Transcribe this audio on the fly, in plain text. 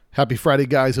Happy Friday,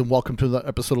 guys, and welcome to the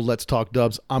episode of Let's Talk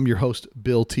Dubs. I'm your host,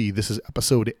 Bill T. This is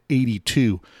episode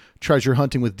 82, Treasure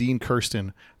Hunting with Dean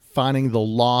Kirsten, finding the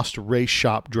lost race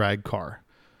shop drag car.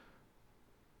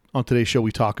 On today's show,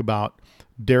 we talk about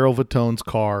Daryl Vitone's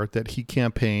car that he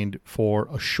campaigned for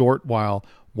a short while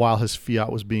his Fiat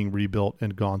was being rebuilt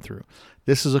and gone through.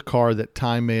 This is a car that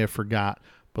time may have forgot,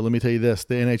 but let me tell you this,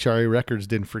 the NHRA records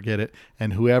didn't forget it,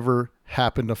 and whoever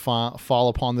happened to fall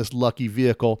upon this lucky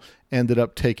vehicle ended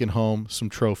up taking home some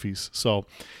trophies. So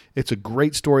it's a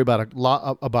great story about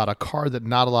a car that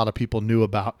not a lot of people knew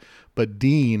about, but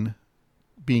Dean,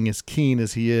 being as keen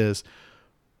as he is,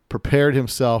 prepared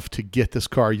himself to get this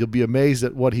car. You'll be amazed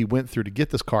at what he went through to get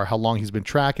this car, how long he's been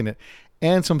tracking it,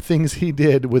 and some things he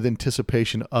did with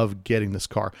anticipation of getting this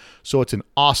car. So it's an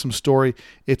awesome story.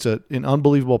 It's an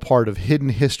unbelievable part of hidden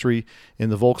history in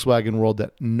the Volkswagen world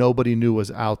that nobody knew was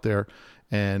out there.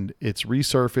 And it's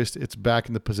resurfaced. It's back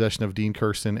in the possession of Dean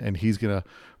Kirsten, and he's going to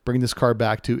bring this car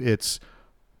back to its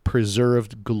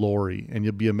preserved glory. And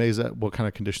you'll be amazed at what kind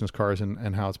of condition this car is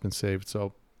and how it's been saved.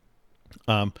 So,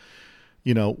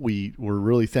 we're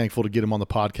really thankful to get him on the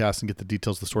podcast and get the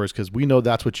details of the stories, because we know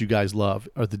that's what you guys love,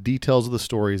 are the details of the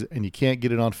stories, and you can't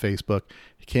get it on Facebook.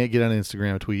 You can't get it on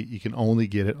Instagram tweet. You can only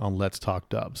get it on Let's Talk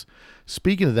Dubs.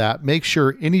 Speaking of that, make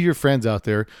sure any of your friends out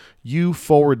there, you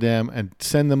forward them and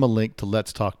send them a link to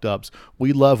Let's Talk Dubs.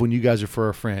 We love when you guys refer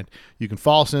a friend. You can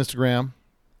follow us on Instagram,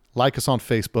 like us on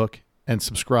Facebook, and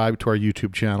subscribe to our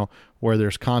YouTube channel, where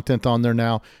there's content on there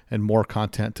now and more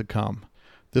content to come.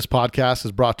 This podcast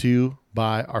is brought to you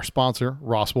by our sponsor,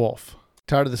 Ross Wolf.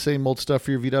 Tired of the same old stuff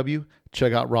for your VW?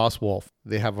 Check out Ross Wolf.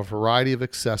 They have a variety of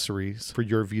accessories for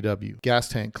your VW. Gas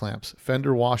tank clamps,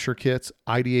 fender washer kits,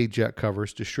 IDA jet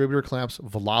covers, distributor clamps,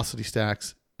 velocity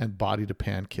stacks, and body to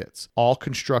pan kits. All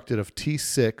constructed of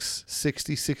T6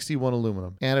 6061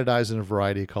 aluminum, anodized in a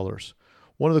variety of colors.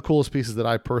 One of the coolest pieces that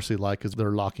I personally like is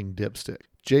their locking dipstick.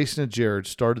 Jason and Jared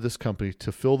started this company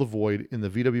to fill the void in the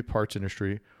VW parts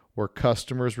industry, where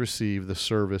customers receive the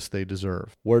service they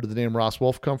deserve. Where did the name Ross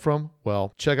Wolf come from?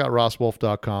 Well, check out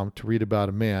rosswolf.com to read about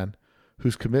a man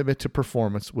whose commitment to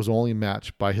performance was only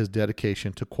matched by his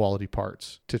dedication to quality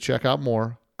parts. To check out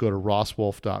more, go to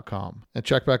rosswolf.com and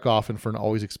check back often for an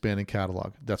always expanding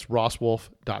catalog. That's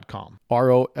rosswolf.com.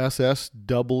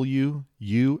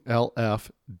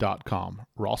 ROSSWULF.com.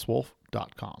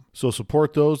 rosswolf.com. So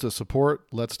support those that support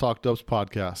Let's Talk Dubs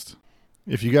podcast.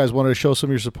 If you guys wanted to show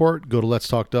some of your support, go to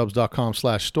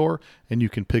letstalkdubs.com/store, and you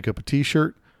can pick up a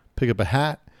t-shirt, pick up a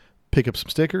hat, pick up some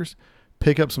stickers,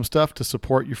 pick up some stuff to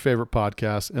support your favorite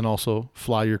podcast, and also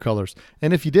fly your colors.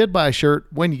 And if you did buy a shirt,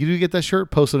 when you do get that shirt,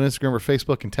 post it on Instagram or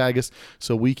Facebook and tag us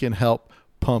so we can help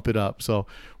pump it up. So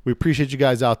we appreciate you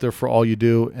guys out there for all you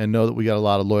do, and know that we got a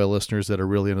lot of loyal listeners that are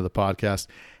really into the podcast.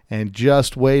 And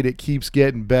just wait, it keeps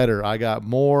getting better. I got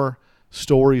more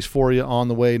stories for you on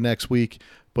the way next week.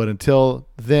 But until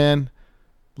then,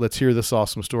 let's hear this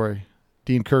awesome story.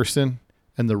 Dean Kirsten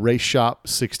and the Race Shop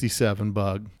 67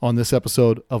 bug on this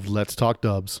episode of Let's Talk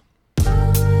Dubs. A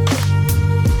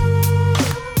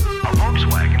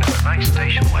Volkswagen is a nice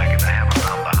station wagon to have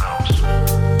around the house.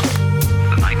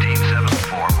 The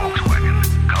 1974 Volkswagen,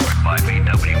 covered by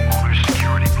VW Owner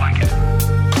Security Blanket.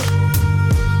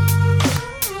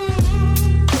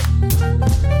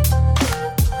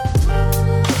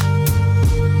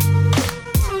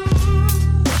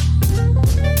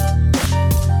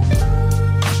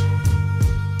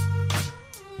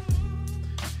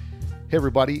 Hey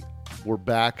everybody, we're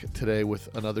back today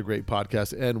with another great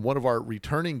podcast, and one of our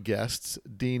returning guests,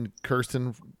 Dean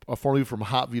Kirsten, formerly from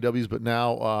Hot VWs, but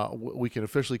now we can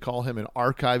officially call him an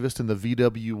archivist in the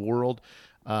VW world.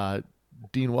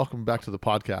 Dean, welcome back to the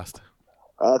podcast.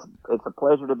 It's a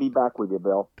pleasure to be back with you,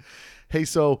 Bill. Hey,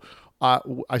 so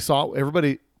I saw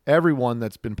everyone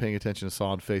that's been paying attention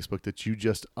saw on Facebook that you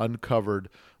just uncovered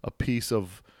a piece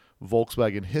of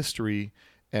Volkswagen history.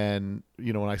 And,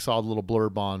 when I saw the little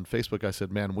blurb on Facebook, I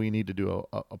said, man, we need to do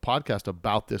a podcast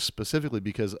about this specifically,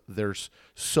 because there's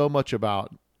so much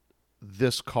about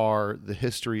this car, the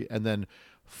history, and then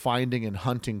finding and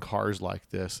hunting cars like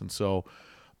this. And so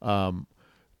to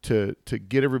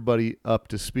get everybody up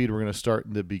to speed, we're going to start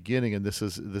in the beginning. And this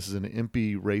is an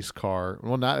Impy race car.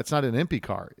 Well, it's not an Impy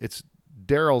car. It's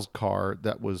Daryl's car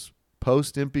that was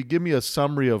post-Impy. Give me a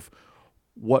summary of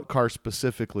what car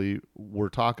specifically we're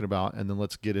talking about, and then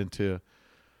let's get into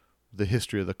the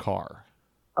history of the car.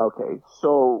 Okay,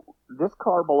 so this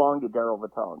car belonged to Daryl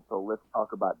Vitone, so let's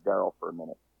talk about Daryl for a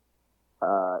minute.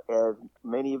 As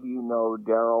many of you know,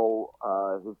 Daryl,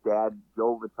 his dad,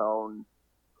 Joe Vitone,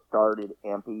 started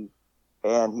Impy,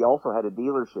 and he also had a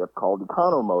dealership called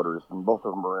Econo Motors, and both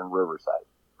of them are in Riverside.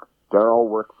 Darrell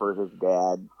worked for his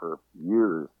dad for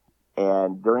years.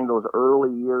 And during those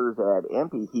early years at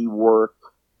Empey, he worked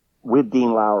with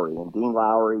Dean Lowry. And Dean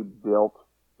Lowry built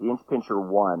the Inch Pincher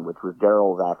 1, which was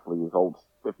Darrell's actually his old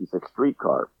 56 street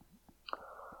car.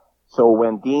 So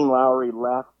when Dean Lowry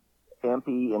left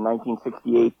Empey in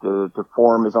 1968 to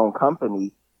form his own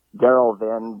company, Darrell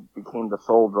then became the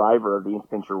sole driver of the Inch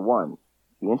Pincher 1.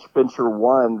 The Inch Pincher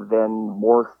 1 then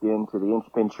morphed into the Inch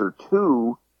Pincher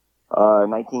 2,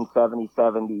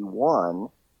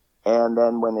 1970-71. And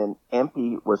then when an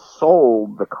Empey was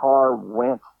sold, the car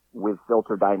went with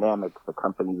Filter Dynamics, the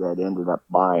company that ended up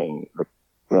buying the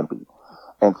Empey.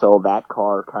 And so that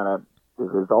car kind of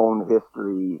is his own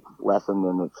history lesson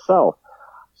in itself.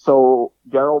 So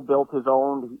Darrell built his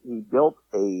own. He built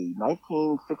a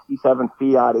 1967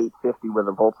 Fiat 850 with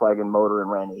a Volkswagen motor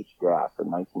and ran H-gas in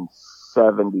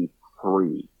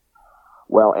 1973.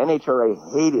 Well, NHRA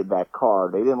hated that car.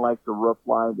 They didn't like the roof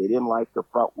line. They didn't like the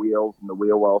front wheels and the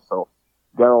wheel well. So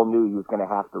Darrell knew he was going to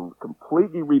have to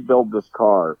completely rebuild this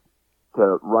car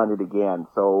to run it again.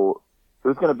 So it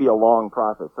was going to be a long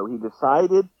process. So he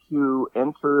decided to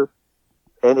enter.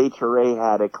 NHRA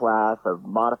had a class of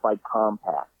modified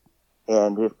compact,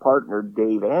 and his partner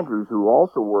Dave Andrews, who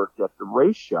also worked at the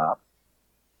race shop,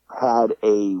 had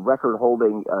a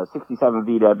record-holding 67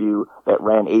 VW that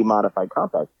ran a modified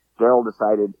compact. Darrell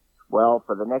decided, well,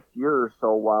 for the next year or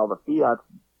so, while the Fiat's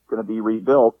going to be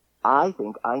rebuilt, I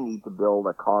think I need to build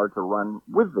a car to run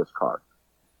with this car,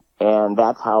 and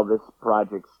that's how this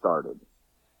project started.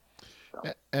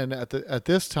 So. And at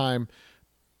this time.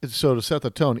 So to set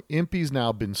the tone, Empey's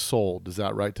now been sold. Is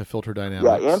that right, to Filter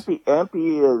Dynamics? Yeah,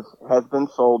 Empey has been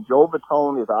sold. Joe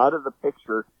Vitone is out of the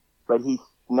picture, but he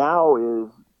now is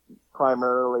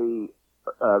primarily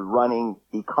running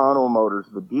Econo Motors,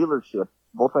 the dealership,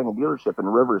 Volkswagen dealership in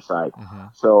Riverside. Mm-hmm.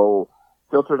 So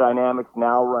Filter Dynamics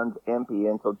now runs Empey,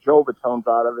 and so Joe Vitone's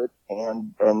out of it,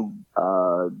 and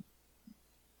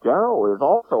Darrell is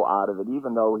also out of it,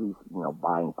 even though he's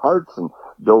buying parts and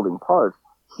building parts.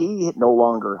 He no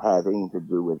longer has anything to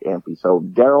do with Empey. So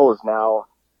Darrell is now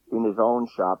in his own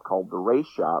shop called the Race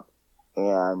Shop.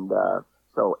 And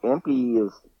so Empey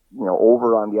is,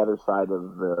 over on the other side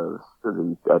of the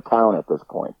town at this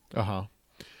point. Uh-huh.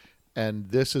 And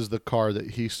this is the car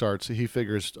that he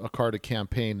figures a car to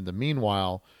campaign. In the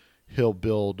meanwhile, he'll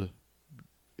build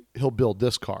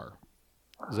this car.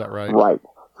 Is that right?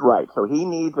 Right. So he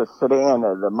needs a sedan,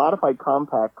 the modified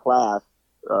compact class.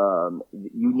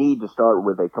 You need to start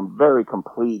with a very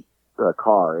complete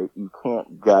car. You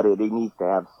can't gut it. It needs to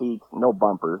have seats, no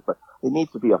bumpers, but it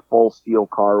needs to be a full steel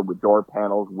car with door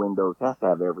panels, windows. It has to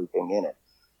have everything in it.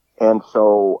 And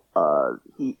so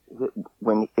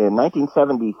when in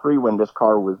 1973, when this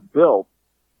car was built,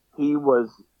 he was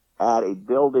at a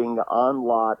building on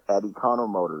lot at Econo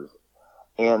Motors.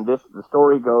 And the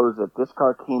story goes that this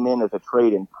car came in as a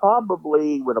trade-in,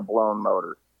 probably with a blown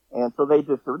motor. And so they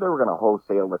were going to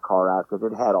wholesale the car out because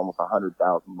it had almost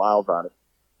 100,000 miles on it.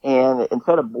 And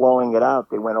instead of blowing it out,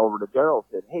 they went over to Darrell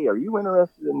and said, "Hey, are you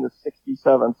interested in the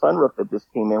 67 sunroof that just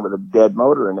came in with a dead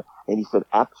motor in it?" And he said,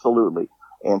 "Absolutely."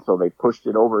 And so they pushed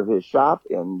it over his shop,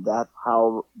 and that's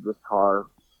how this car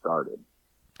started.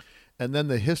 And then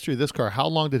the history of this car, how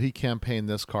long did he campaign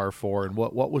this car for, and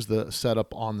what was the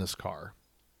setup on this car?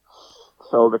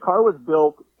 So the car was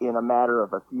built in a matter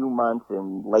of a few months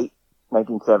in late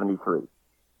 1973.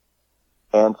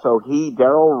 And so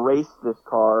Darrell raced this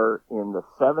car in the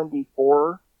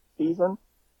 74 season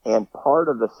and part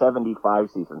of the 75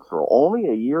 season. So only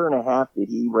a year and a half did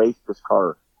he race this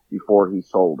car before he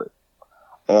sold it.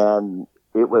 And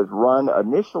it was run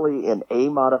initially in a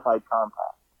modified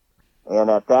compact. And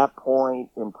at that point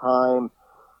in time,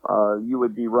 you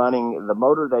would be running, the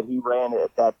motor that he ran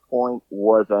at that point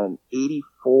was an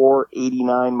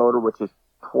 84-89 motor, which is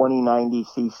 2090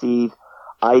 cc's,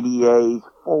 IDA's,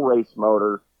 full race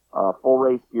motor, full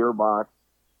race gearbox,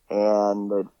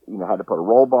 and it, had to put a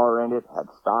roll bar in it, had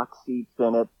stock seats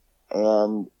in it,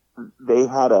 and they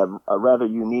had a rather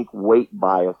unique weight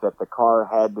bias that the car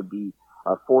had to be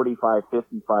a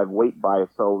 45-55 weight bias,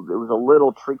 so it was a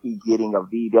little tricky getting a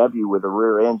VW with a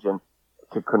rear engine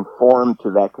to conform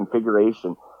to that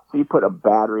configuration. So you put a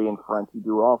battery in front, you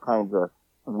do all kinds of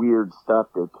weird stuff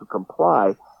to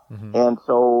comply. Mm-hmm. And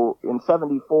so in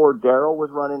 74, Darrell was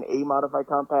running a modified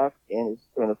compact, and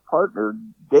his partner,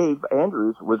 Dave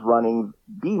Andrews, was running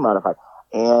B modified.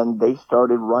 And they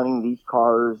started running these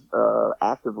cars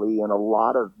actively in a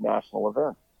lot of national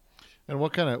events. And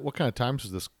what kind of times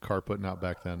was this car putting out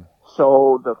back then?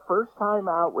 So the first time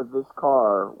out with this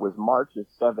car was March of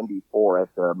 74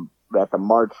 at the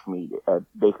March meet at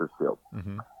Bakersfield.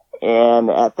 Mm-hmm. And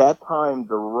at that time,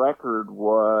 the record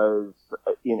was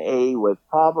in A was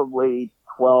probably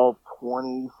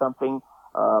 1220 something,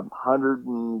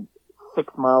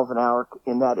 106 miles an hour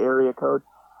in that area code.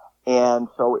 And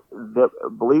so,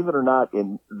 believe it or not,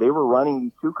 they were running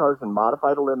these two cars in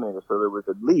modified eliminator, so there was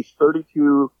at least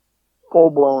 32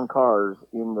 full-blown cars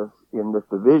in this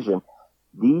division.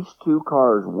 These two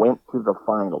cars went to the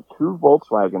final. Two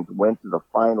Volkswagens went to the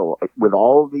final with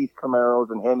all of these Camaros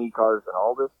and Hemi cars and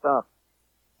all this stuff.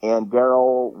 And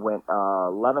Darrell went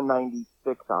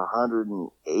 1196,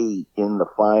 108 in the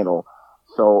final.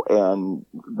 So, and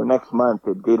the next month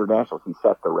at Gator Nationals, he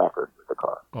set the record with the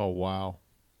car. Oh, wow.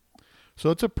 So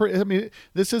it's I mean,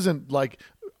 this isn't like,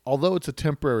 although it's a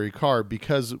temporary car,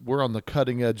 because we're on the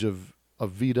cutting edge of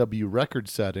VW record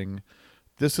setting,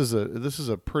 this is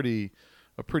a pretty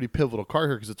pivotal car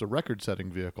here because it's a record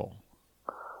setting vehicle.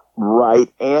 Right,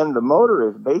 and the motor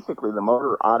is basically the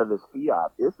motor out of his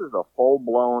Fiat. This is a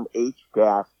full-blown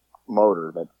H-gas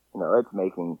motor that, it's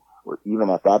making, even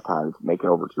at that time, it's making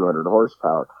over 200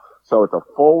 horsepower. So it's a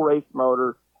full race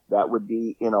motor that would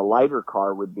be in a lighter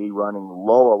car would be running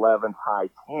low 11s, high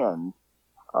 10s.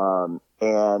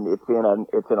 And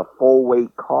it's in a full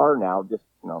weight car now, just,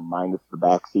 minus the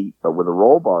back seat, but with a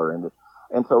roll bar in it.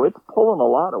 And so it's pulling a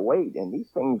lot of weight, and these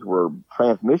things were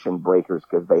transmission breakers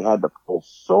because they had to pull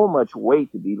so much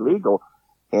weight to be legal.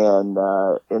 And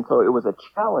so it was a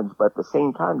challenge, but at the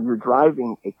same time, you're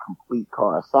driving a complete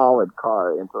car, a solid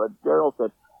car. And so Darrell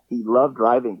said he loved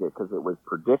driving it because it was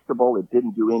predictable. It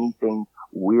didn't do anything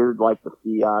weird like the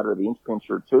Fiat or the Inch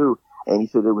Pincher 2. And he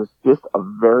said it was just a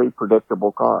very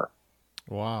predictable car.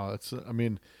 Wow. It's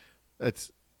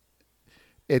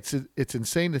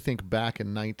insane to think back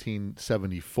in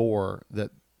 1974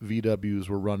 that VWs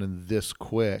were running this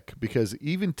quick, because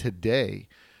even today,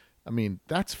 I mean,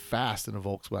 that's fast in a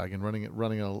Volkswagen. Running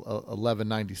a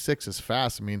 1196 is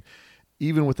fast. I mean,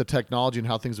 even with the technology and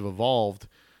how things have evolved,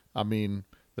 I mean,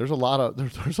 there's a lot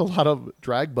of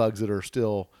drag bugs that are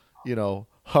still,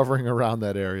 hovering around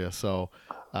that area. So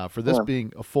for this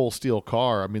being a full steel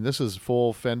car, I mean, this is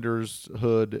full fenders,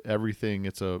 hood, everything.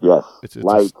 It's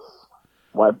lights,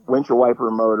 windshield wiper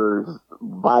motors,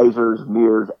 visors,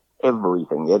 mirrors,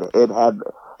 everything. It had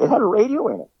a radio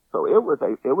in it. So it was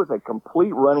a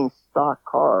complete running stock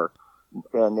car.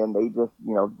 And then they just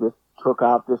took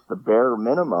out just the bare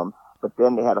minimum, but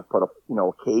then they had to put a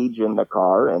cage in the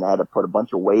car and had to put a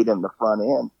bunch of weight in the front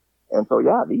end. And so,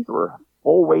 these were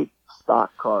full weight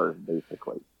stock cars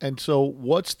basically. And so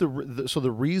what's the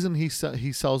reason he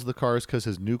sells the car is because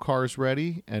his new car is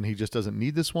ready and he just doesn't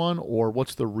need this one, or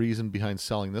what's the reason behind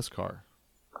selling this car?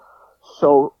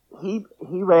 So he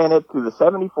ran it through the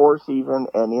 74 season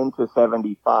and into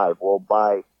 75. Well,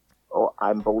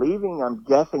 I'm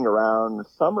guessing around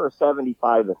summer of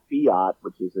 75, the Fiat,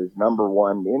 which is his number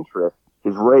one interest,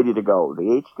 is ready to go.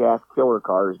 The H-Gas killer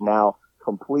car is now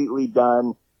completely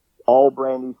done, all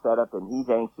brand new setup, and he's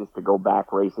anxious to go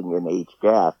back racing in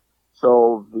H-Gas.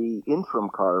 So the interim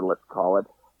car, let's call it,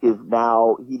 is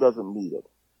now, he doesn't need it.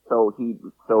 So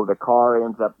the car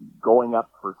ends up going up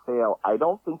for sale. I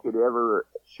don't think it ever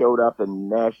showed up in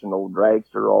National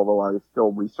Dragster, although I was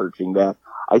still researching that.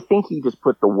 I think he just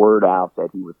put the word out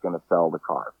that he was going to sell the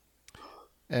car.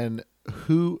 And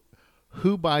who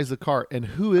buys the car, and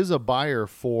who is a buyer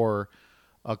for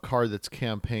a car that's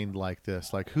campaigned like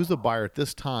this? Like, who's the buyer at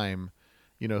this time?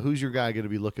 Who's your guy going to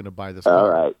be looking to buy this car? All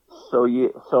right. So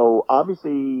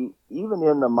obviously, even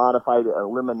in the modified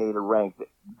eliminator rank,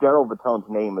 Darrell Vitone's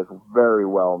name is very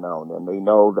well known, and they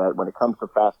know that when it comes to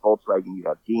fast Volkswagen, you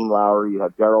have Gene Lowry, you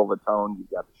have Darrell Vitone,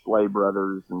 you've got the Schley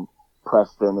brothers and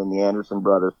Preston and the Anderson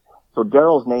brothers. So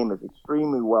Darrell's name is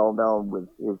extremely well known with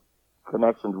his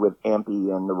connections with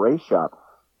AMPI and the race shop.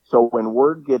 So when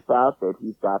word gets out that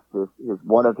he's got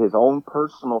one of his own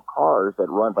personal cars that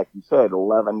runs, like you said,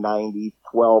 1190s,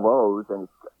 12.0s, and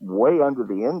it's way under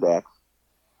the index,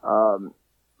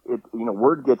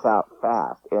 word gets out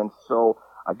fast. And so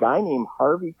a guy named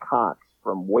Harvey Cox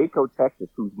from Waco, Texas,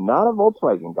 who's not a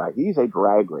Volkswagen guy, he's a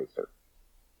drag racer,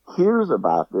 hears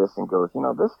about this and goes,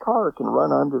 this car can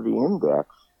run under the index.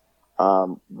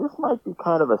 This might be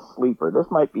kind of a sleeper. This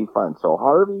might be fun. So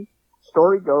Harvey,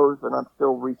 story goes, and I'm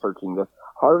still researching this,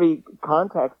 Harvey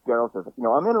contacts Darrell, says,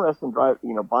 I'm interested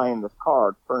in buying this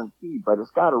car turnkey, but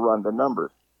it's got to run the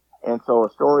numbers. And so a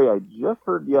story I just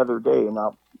heard the other day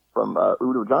from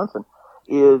Udo Johnson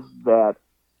is that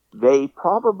they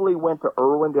probably went to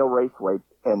Irwindale Raceway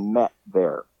and met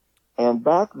there. And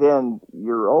back then,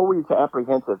 you're always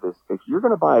apprehensive if you're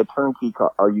going to buy a turnkey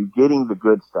car, are you getting the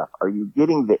good stuff? Are you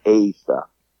getting the A stuff?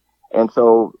 And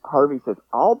so Harvey says,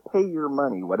 I'll pay your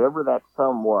money, whatever that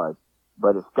sum was,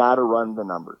 but it's got to run the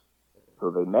numbers. So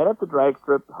they met at the drag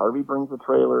strip. Harvey brings the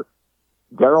trailer.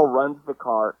 Darrell runs the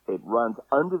car. It runs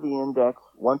under the index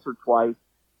once or twice.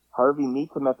 Harvey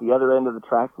meets him at the other end of the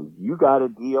track. Says, "You got a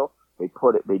deal."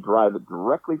 They drive it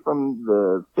directly from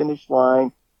the finish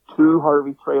line to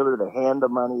Harvey's trailer to hand the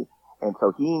money. And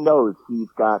so he knows he's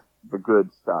got the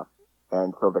good stuff.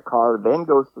 And so the car then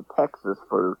goes to Texas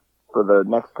for the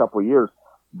next couple of years.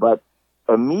 But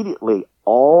immediately,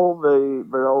 all the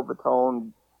Darrell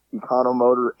Vitone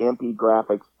Economotor MP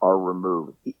graphics are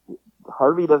removed.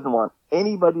 Harvey doesn't want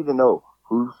anybody to know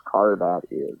whose car that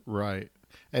is. Right.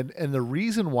 And the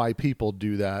reason why people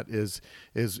do that is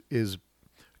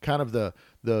kind of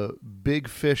the big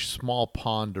fish, small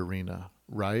pond arena,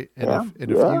 right? And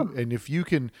if you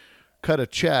can cut a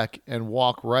check and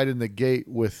walk right in the gate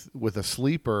with a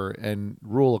sleeper and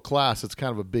rule a class, it's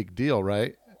kind of a big deal,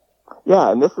 right?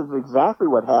 Yeah, and this is exactly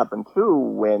what happened too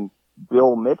when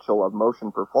Bill Mitchell of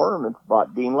Motion Performance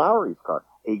bought Dean Lowry's car.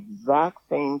 Exact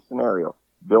same scenario.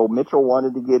 Bill Mitchell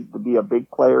wanted to get to be a big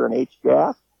player in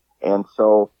H-Gas, and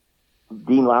so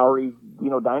Dean Lowry's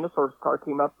Dinosaur's car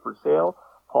came up for sale.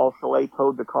 Paul Chalet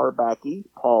towed the car back east.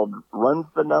 Paul runs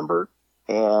the number,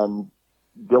 and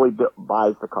Billy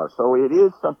buys the car. So it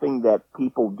is something that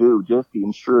people do just to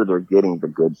ensure they're getting the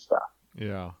good stuff.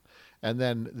 Yeah. And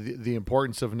then the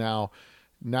importance of now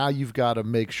you've got to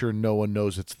make sure no one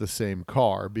knows it's the same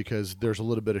car, because there's a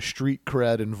little bit of street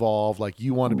cred involved. Like,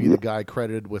 you want to be the guy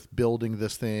credited with building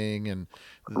this thing. And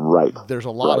right. There's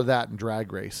a lot of that in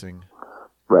drag racing.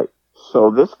 Right. So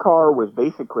this car was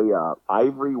basically a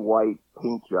ivory white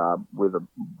paint job with a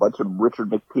bunch of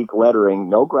Richard McPeak lettering,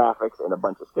 no graphics, and a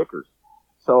bunch of stickers.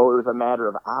 So it was a matter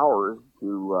of hours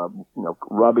to,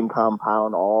 rubbing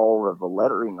compound all of the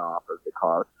lettering off of the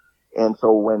car. And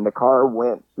so when the car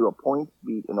went to a points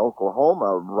meet in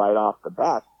Oklahoma right off the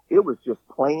bat, it was just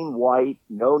plain white,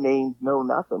 no names, no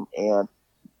nothing. And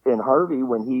Harvey,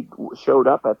 when he showed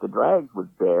up at the drags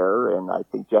with Bear and I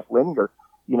think Jeff Linger,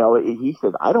 he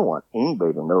said, "I don't want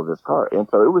anybody to know this car." And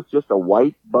so it was just a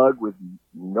white bug with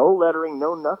no lettering,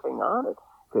 no nothing on it,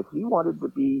 because he wanted to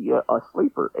be a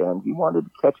sleeper, and he wanted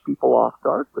to catch people off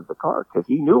guard with the car, because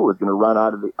he knew it was going to run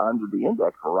under the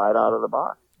index right out of the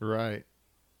box. Right.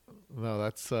 No,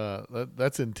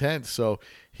 that's intense. So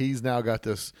he's now got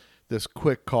this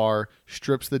quick car,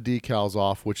 strips the decals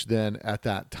off, which then at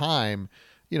that time,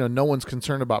 no one's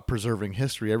concerned about preserving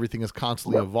history. Everything is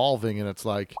constantly evolving, and it's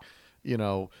like,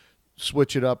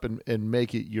 switch it up and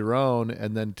make it your own,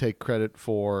 and then take credit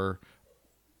for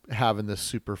having this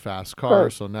super fast car.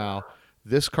 Right. So now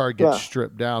this car gets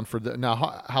stripped down for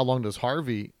now. How long does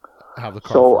Harvey have the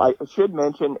car? So for? I should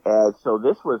mention, so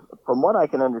this was, from what I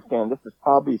can understand, this is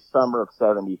probably summer of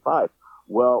 '75.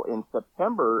 Well, in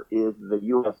September is the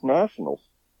U.S. Nationals,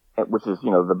 which is,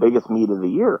 the biggest meet of the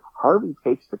year. Harvey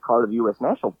takes the car to the U.S.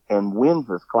 Nationals and wins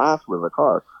his class with the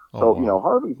car. So,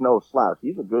 Harvey's no slouch.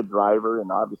 He's a good driver, and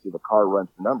obviously the car runs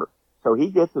the number. So he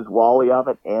gets his Wally of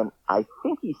it, and I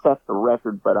think he set the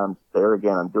record, but I'm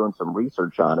doing some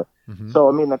research on it. Mm-hmm. So,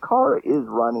 the car is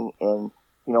running, and,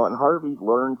 and Harvey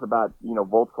learns about,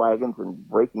 Volkswagens and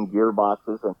braking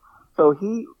gearboxes. And so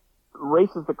he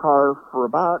races the car for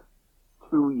about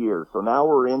 2 years. So now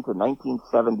we're into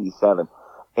 1977.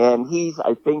 And he's,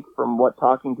 I think, from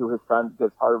talking to his son,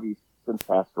 because Harvey's since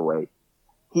passed away,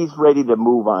 he's ready to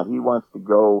move on. He wants to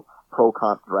go pro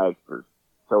comp dragsters.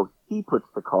 So he puts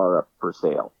the car up for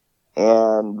sale.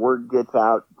 And word gets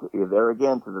out there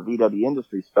again to the VW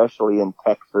industry, especially in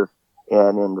Texas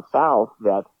and in the South,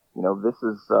 that, this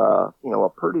is, a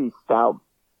pretty stout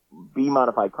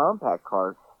B-modified compact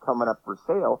car coming up for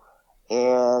sale.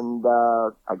 And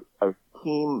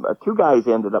two guys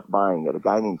ended up buying it, a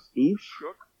guy named Steve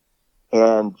Shook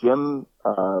and Jim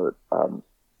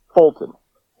Fulton.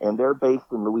 And they're based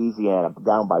in Louisiana,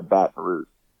 down by Baton Rouge.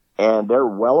 And they're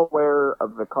well aware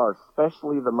of the car,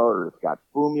 especially the motor. It's got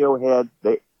Fumio heads.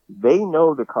 They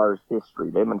know the car's history.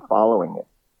 They've been following it.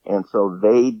 And so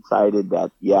they decided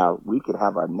that, we could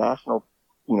have a national,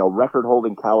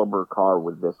 record-holding caliber car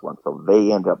with this one. So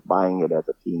they end up buying it as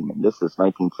a team. And this is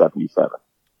 1977.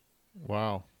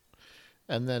 Wow.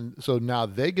 And then, so now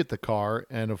they get the car.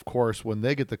 And of course, when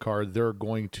they get the car, they're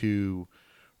going to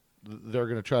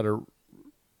try to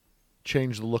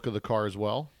change the look of the car as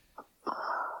well?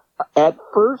 At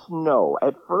first, no.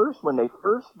 At first, when they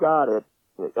first got it,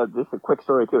 this is a quick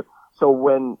story too. So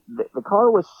when the car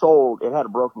was sold, it had a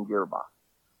broken gearbox.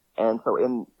 And so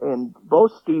in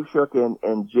both Steve Shook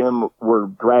and Jim were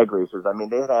drag racers.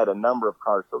 They had a number of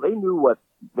cars, so they knew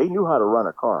how to run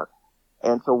a car.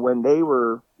 And so when they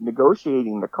were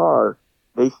negotiating the car,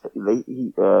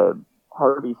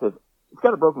 Harvey said, it's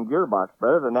got a broken gearbox, but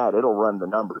other than that, it'll run the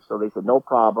numbers. So they said, no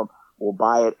problem. We'll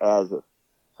buy it as is.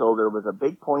 So there was a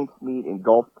big points meet in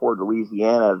Gulfport,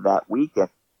 Louisiana that weekend.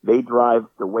 They drive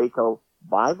to Waco,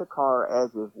 buy the car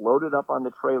as is, loaded up on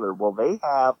the trailer. Well, they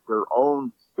have their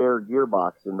own spare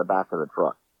gearbox in the back of the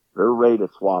truck. They're ready to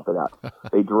swap it out.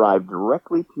 They drive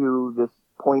directly to this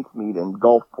points meet in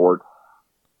Gulfport,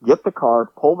 get the car,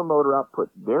 pull the motor out, put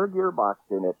their gearbox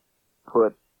in it,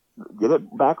 get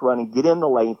it back running, get in the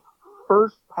lane,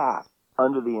 first pass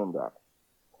under the index.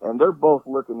 And they're both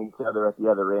looking at each other at the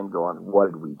other end going,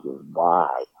 what did we just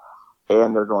buy?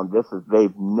 And they're going,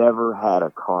 they've never had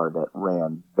a car that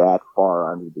ran that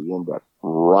far under the index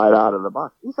right out of the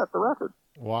box. He set the record.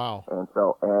 Wow.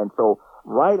 And so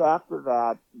right after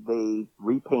that, they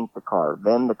repaint the car.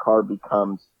 Then the car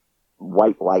becomes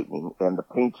White Lightning, and the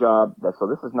paint job, so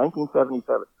this is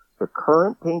 1977. The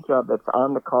current paint job that's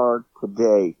on the car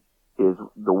today is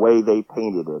the way they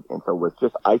painted it. And so it was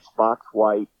just icebox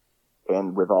white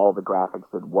and with all the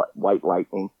graphics of White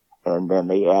Lightning. And then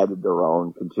they added their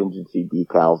own contingency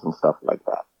decals and stuff like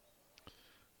that.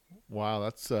 Wow,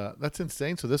 that's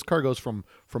insane. So this car goes from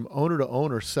owner to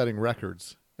owner setting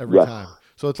records every time.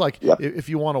 So it's like, if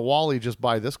you want a Wally, just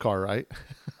buy this car, right?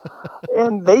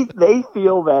 And they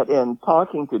feel that, in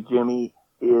talking to Jimmy,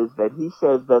 is that he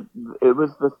says that it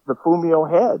was the Fumio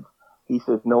heads. He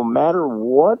says no matter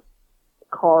what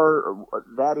car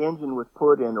that engine was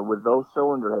put in or with those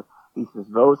cylinder heads, he says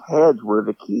those heads were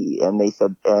the key. And they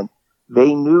said, and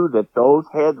they knew that those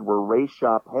heads were race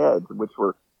shop heads, which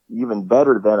were even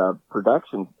better than a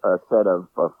production set of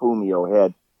Fumio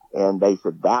heads. And they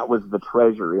said that was the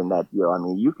treasure in that deal. I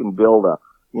mean, you can build a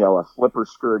slipper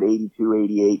skirt 82,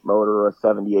 88 motor or a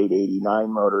 78,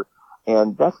 89 motor,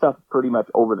 and that stuff's pretty much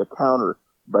over the counter,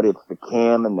 but it's the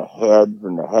cam and the heads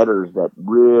and the headers that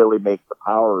really make the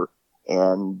power,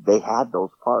 and they had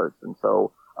those parts. And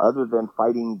so other than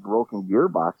fighting broken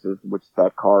gearboxes, which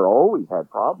that car always had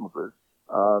problems with,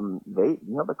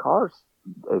 the car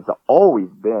has always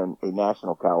been a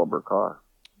national caliber car.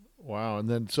 Wow. And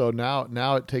then, so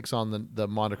now it takes on the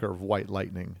moniker of White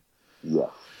Lightning. Yes.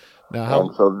 Now,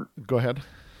 go ahead.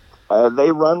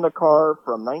 They run the car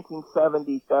from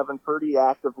 1977 pretty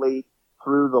actively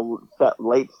through the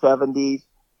late 70s.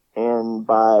 And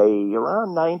by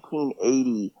around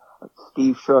 1980,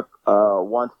 Steve Shook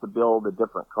wants to build a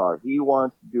different car. He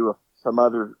wants to do some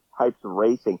other types of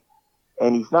racing.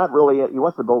 And he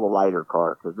wants to build a lighter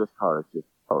car because this car is just,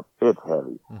 it's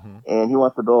heavy. Mm-hmm. And he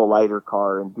wants to build a lighter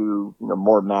car and do,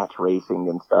 more match racing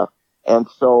and stuff. And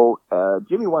so,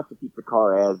 Jimmy wants to keep the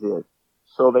car as is.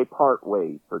 So they part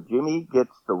ways. So Jimmy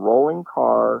gets the rolling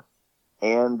car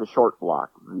and the short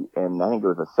block. And I think it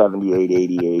was a 78,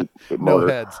 88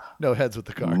 motor. No heads with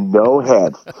the car. No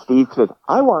heads. Steve says,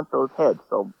 I want those heads.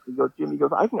 So Jimmy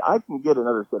goes, I can get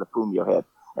another set of Fumio heads.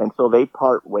 And so they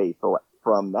part ways. So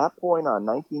from that point on,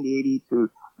 1980 to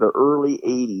the early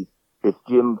 80s, it's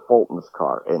Jim Fulton's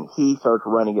car. And he starts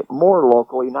running it more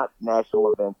locally, not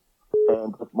national events,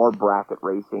 and just more bracket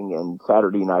racing and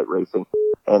Saturday night racing.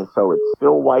 And so it's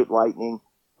still White Lightning.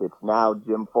 It's now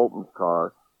Jim Fulton's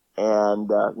car. And,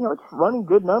 it's running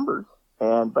good numbers.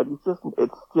 But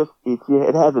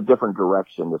it has a different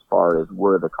direction as far as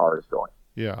where the car is going.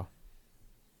 Yeah.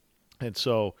 And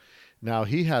so now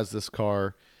he has this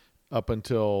car up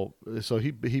until, so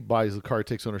he buys the car,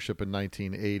 takes ownership in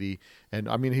 1980. And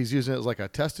I mean, he's using it as like a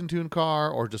test and tune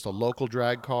car or just a local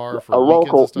drag car for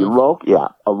weekends and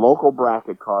stuff? A local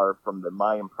bracket car from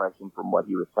my impression from what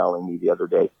he was telling me the other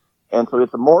day. And so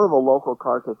it's more of a local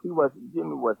car because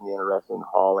Jimmy wasn't interested in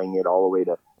hauling it all the way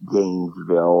to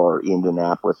Gainesville or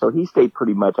Indianapolis. So he stayed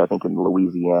pretty much, I think, in the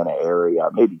Louisiana area,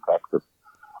 maybe Texas.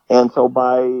 And so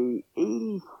by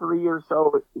 83 or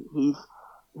so, he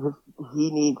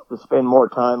needs to spend more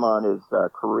time on his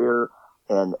career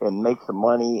and make some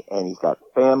money, and he's got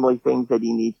family things that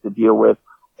he needs to deal with.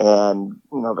 And,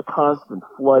 the constant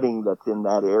flooding that's in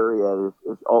that area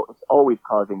is always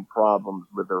causing problems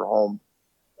with their homes.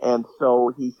 And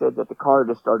so he said that the car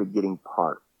just started getting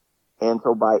parked. And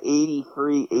so by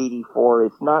 83, 84,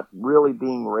 it's not really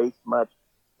being raced much.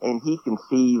 And he can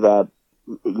see that,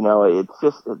 it's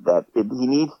just that he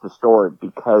needs to store it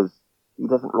because he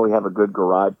doesn't really have a good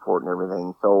garage for it and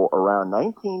everything. So around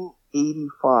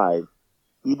 1985,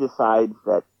 he decides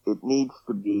that it needs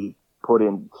to be put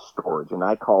in storage, and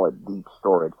I call it deep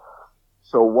storage.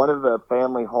 So one of the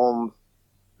family homes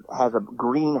has a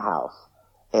greenhouse,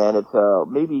 and it's a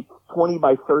maybe 20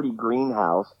 by 30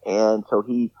 greenhouse. And so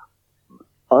he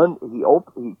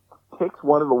takes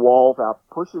one of the walls out,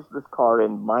 pushes this car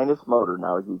in minus motor.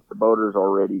 Now the motor's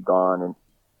already gone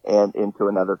and into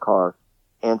another car.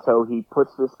 And so he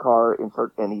puts this car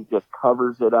and he just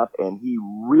covers it up, and he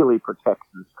really protects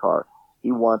this car.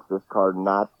 He wants this car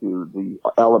not to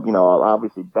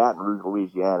obviously Baton Rouge,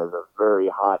 Louisiana is a very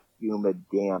hot, humid,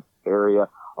 damp area,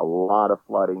 a lot of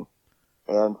flooding.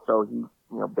 And so he,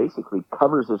 basically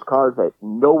covers his car that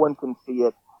no one can see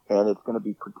it, and it's going to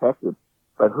be protected.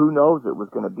 But who knows, it was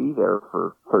going to be there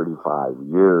for 35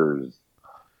 years.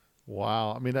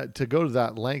 Wow. I mean, to go to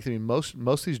that length, I mean, most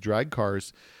of these drag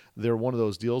cars, they're one of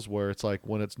those deals where it's like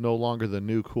when it's no longer the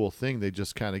new cool thing, they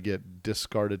just kind of get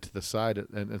discarded to the side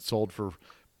and sold for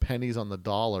pennies on the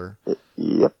dollar.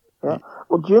 Yep. Yeah.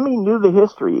 Well, Jimmy knew the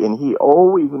history, and he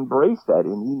always embraced that,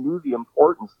 and he knew the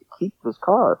importance to keep this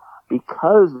car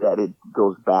because that it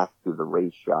goes back to the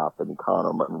race shop and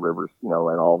Economo and Rivers, and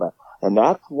all that. And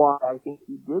that's why I think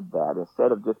he did that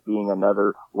instead of just being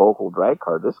another local drag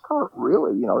car. This car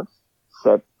really, it's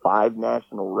set 5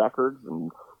 national records,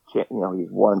 and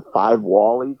he's won 5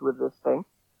 Wallies with this thing.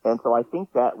 And so I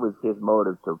think that was his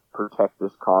motive, to protect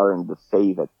this car and to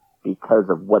save it because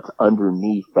of what's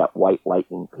underneath that White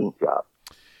Lightning paint job.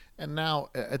 And now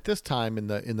at this time in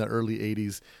the early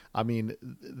 80s, I mean,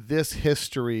 this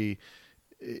history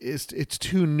it's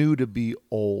too new to be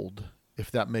old, if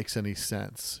that makes any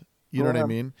sense. You know what I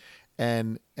mean?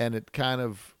 And it kind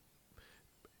of,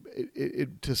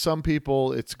 it to some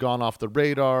people, it's gone off the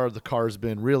radar. The car's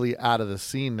been really out of the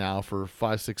scene now for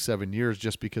 5, 6, 7 years,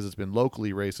 just because it's been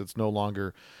locally raced. It's no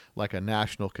longer like a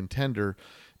national contender.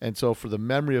 And so for the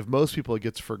memory of most people, it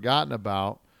gets forgotten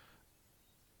about.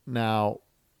 Now,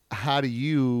 how do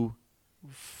you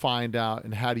find out,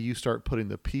 and how do you start putting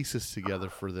the pieces together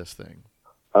for this thing?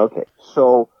 Okay.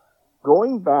 So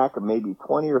going back maybe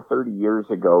 20 or 30 years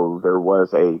ago, there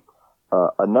was a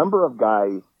number of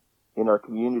guys in our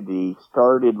community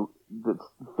started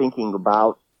thinking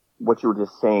about what you were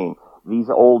just saying, these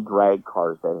old drag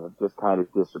cars that have just kind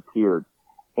of disappeared.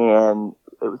 And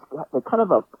it was kind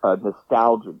of a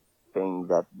nostalgic thing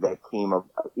that came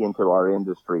into our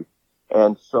industry.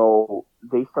 And so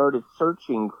they started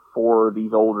searching for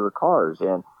these older cars.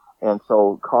 And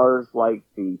so cars like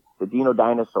the Dino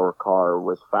Dinosaur car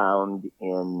was found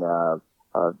in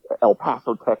El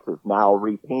Paso, Texas, now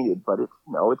repainted, but it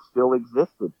still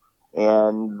existed.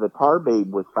 And the Tar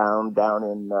Babe was found down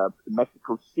in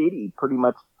Mexico City, pretty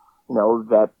much,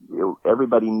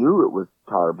 everybody knew it was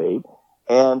Tar Babe.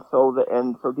 And so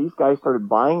these guys started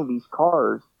buying these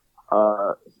cars,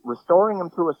 restoring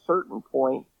them to a certain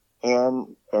point,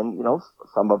 and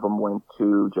some of them went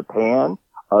to Japan,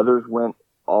 others went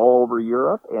all over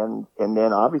Europe, and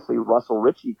then obviously Russell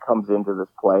Ritchie comes into this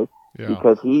play. Yeah.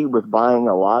 Because he was buying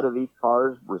a lot of these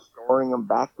cars, restoring them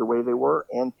back the way they were,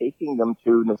 and taking them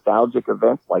to nostalgic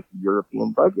events like the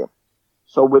European Bug-In.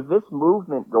 So with this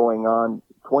movement going on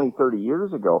 20, 30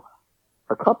 years ago,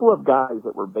 a couple of guys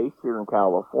that were based here in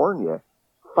California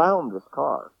found this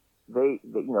car. They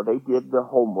did the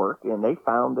homework, and they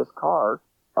found this car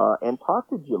and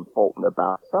talked to Jim Fulton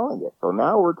about selling it. So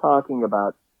now we're talking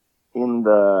about in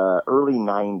the early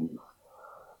 90s.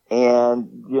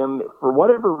 And Jim, for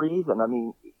whatever reason, I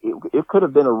mean, it could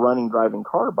have been a running, driving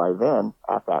car by then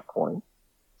at that point.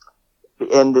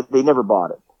 And they never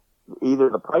bought it. Either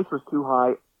the price was too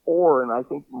high, or, and I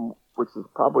think, which is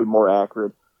probably more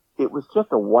accurate, it was just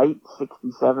a white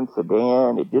 67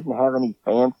 sedan. It didn't have any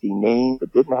fancy names.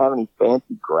 It didn't have any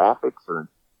fancy graphics,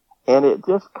 and it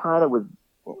just kind of was,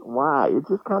 it's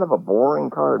just kind of a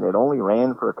boring car, and it only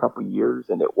ran for a couple of years,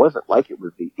 and it wasn't like it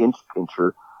was the inch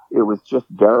pincher. It was just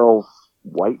Darrell's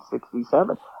white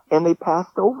 67, and they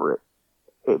passed over it.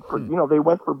 They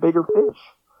went for bigger fish,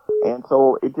 and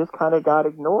so it just kind of got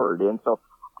ignored. And so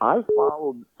I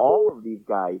followed all of these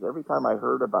guys. Every time I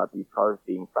heard about these cars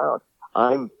being found,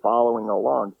 I'm following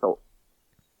along. So,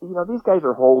 these guys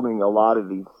are holding a lot of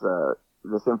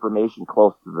this information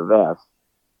close to the vest,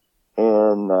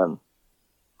 and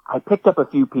I picked up a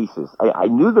few pieces. I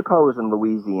knew the car was in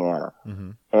Louisiana,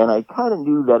 mm-hmm. and I kind of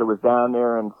knew that it was down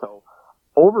there. And so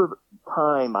over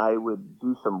time, I would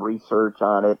do some research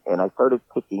on it, and I started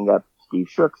picking up Steve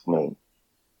Shook's name.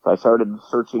 So I started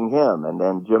searching him, and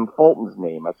then Jim Fulton's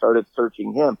name. I started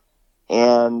searching him.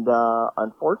 And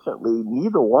unfortunately,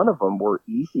 neither one of them were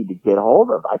easy to get hold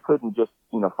of. I couldn't just,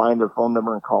 find their phone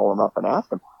number and call them up and ask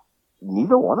them.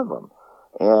 Neither one of them.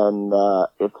 And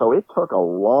so it took a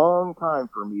long time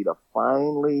for me to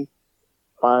finally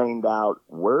find out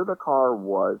where the car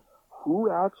was,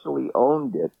 who actually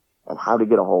owned it, and how to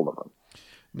get a hold of them.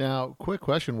 Now, quick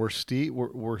question: were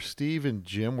Steve and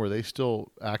Jim, were they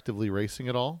still actively racing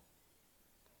at all?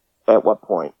 At what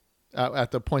point?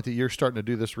 at the point that you're starting to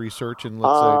do this research in,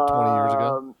 let's say, 20 years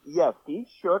ago? Yeah, Steve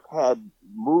Shook had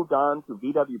moved on to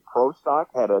VW Pro Stock,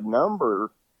 had a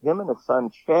number, him and his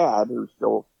son Chad, who's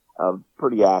still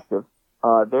pretty active.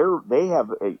 They're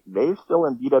still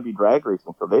in VW drag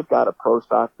racing, so they've got a Pro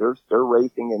Stock. They're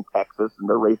racing in Texas and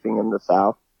they're racing in the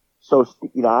South. So,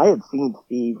 I had seen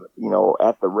Steve,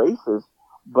 at the races,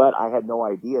 but I had no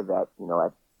idea that,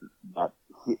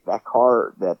 that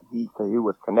car, that he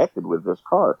was connected with this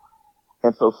car.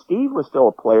 And so Steve was still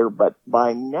a player, but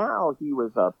by now he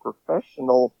was a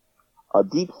professional,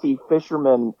 deep sea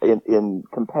fisherman in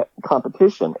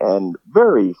competition and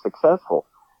very successful.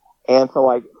 And so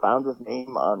I found his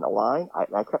name on the line.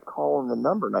 I kept calling the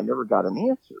number and I never got an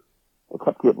answer. I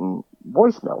kept getting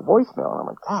voicemail. And I'm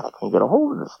like, God, I can't get a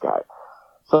hold of this guy.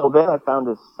 So then I found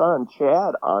his son,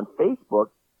 Chad, on Facebook,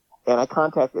 and I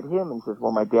contacted him and he says,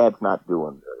 well, my dad's not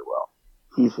doing very well.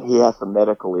 He has some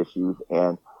medical issues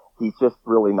and he's just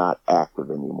really not active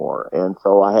anymore. And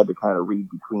so I had to kind of read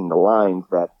between the lines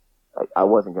that I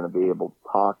wasn't going to be able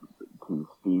to talk to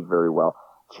Steve very well.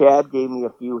 Chad gave me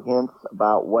a few hints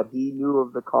about what he knew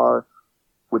of the car,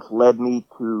 which led me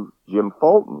to Jim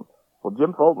Fulton. Well,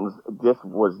 Jim Fulton just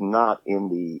was not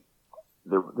in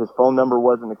his phone number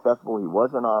wasn't accessible. He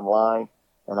wasn't online,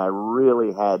 and I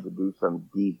really had to do some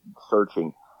deep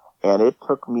searching. And it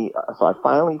took me, so I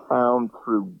finally found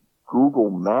through Google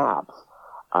Maps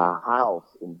a house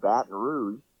in Baton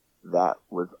Rouge that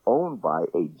was owned by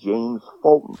a James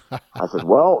Fulton. I said,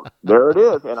 well, there it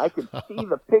is. And I could see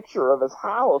the picture of his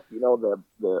house,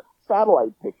 the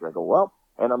satellite picture. I go, well,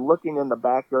 and I'm looking in the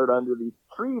backyard under these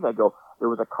trees. I go, there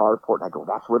was a carport. And I go,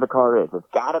 that's where the car is. It's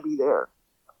got to be there.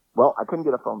 Well, I couldn't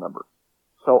get a phone number.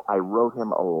 So I wrote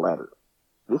him a letter.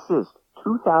 This is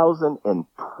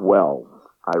 2012.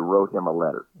 I wrote him a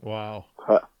letter. Wow.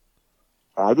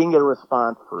 I didn't get a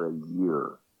response for a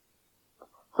year.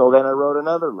 So then I wrote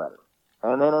another letter,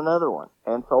 and then another one.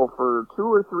 And so for 2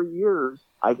 or 3 years,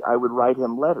 I would write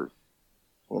him letters.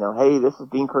 Hey, this is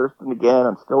Dean Kirsten again.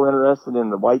 I'm still interested in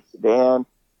the white sedan.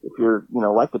 If you're,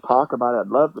 like to talk about it, I'd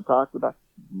love to talk about it.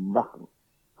 Nothing.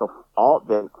 So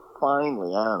then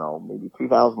finally, I don't know, maybe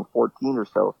 2014 or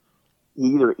so,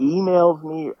 he either emails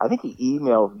me, I think he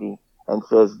emails me and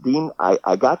says, Dean,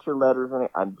 I got your letters and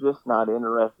I'm just not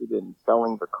interested in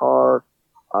selling the car.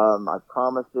 I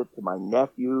promised it to my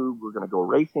nephew. We're going to go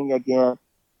racing again.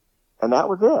 And that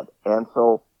was it. And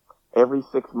so every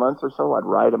 6 months or so, I'd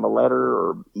write him a letter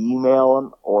or email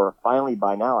him, or finally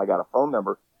by now I got a phone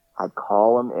number. I'd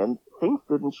call him, and things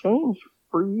didn't change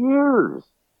for years.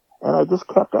 And I just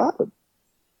kept at it.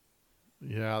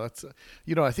 Yeah, that's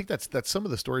I think that's some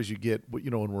of the stories you get.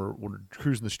 When we're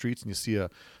cruising the streets and you see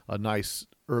a nice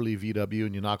early VW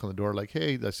and you knock on the door like,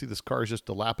 hey, I see this car is just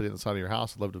dilapidated inside of your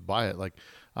house. I'd love to buy it. Like,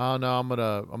 oh no, I'm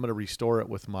gonna restore it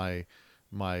with my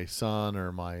son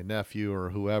or my nephew or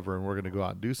whoever, and we're gonna go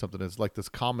out and do something. It's like this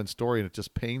common story, and it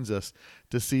just pains us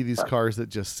to see these cars that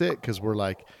just sit, because we're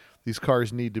like, these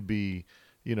cars need to be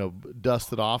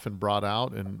dusted off and brought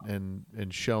out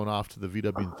and shown off to the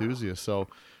VW enthusiasts. So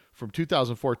from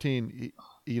 2014,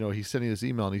 he's sending this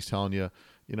email and he's telling you,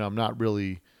 I'm not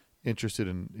really interested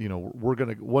in,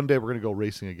 one day we're going to go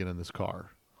racing again in this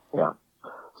car. Yeah.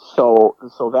 So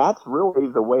that's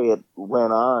really the way it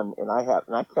went on. And I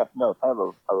kept notes. I have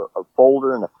a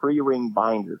folder and a 3-ring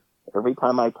binder. Every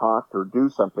time I talk or do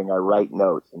something, I write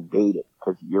notes and date it,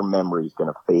 because your memory is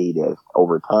going to fade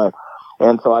over time.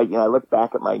 And so I look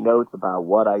back at my notes about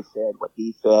what I said, what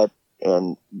he said,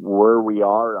 and where we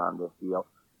are on this deal.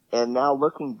 And now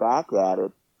looking back at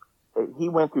it, he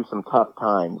went through some tough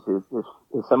times.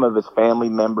 Some of his family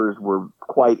members were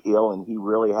quite ill, and he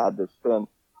really had to spend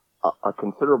a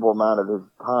considerable amount of his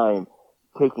time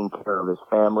taking care of his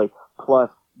family. Plus,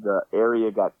 the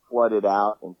area got flooded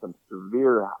out and some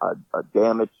severe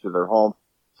damage to their home.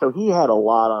 So he had a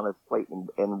lot on his plate,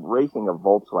 and racing a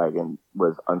Volkswagen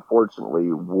was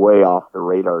unfortunately way off the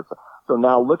radar. So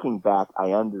now looking back,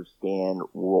 I understand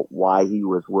why he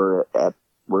was where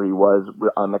he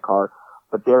was on the car.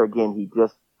 But there again,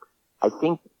 I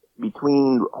think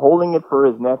between holding it for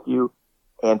his nephew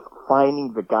and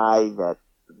finding the guy that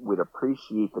would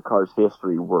appreciate the car's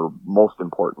history were most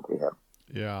important to him.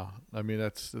 Yeah. I mean,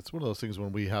 that's one of those things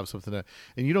when we have something that,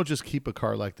 and you don't just keep a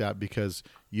car like that because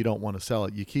you don't want to sell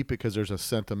it. You keep it because there's a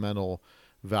sentimental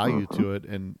value to it.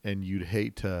 And you'd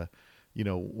hate to,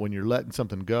 when you're letting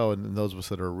something go, and those of us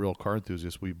that are real car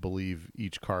enthusiasts, we believe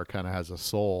each car kind of has a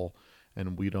soul,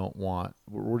 and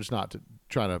we're just not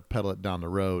trying to pedal it down the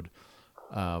road.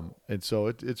 And so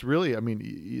it's really,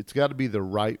 it's got to be the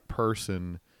right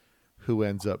person who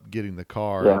ends up getting the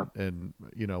car. Yeah. And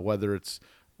whether it's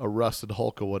a rusted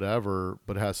Hulk or whatever,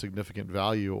 but has significant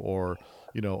value, or,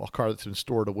 a car that's been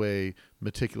stored away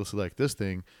meticulously like this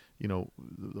thing, the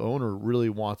owner really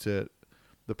wants it.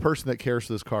 The person that cares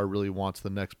for this car really wants the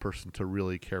next person to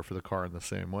really care for the car in the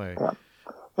same way. Yeah.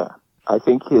 Yeah. I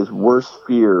think his worst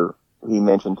fear, he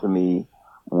mentioned to me,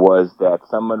 was that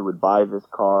someone would buy this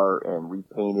car and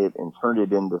repaint it and turn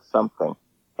it into something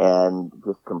and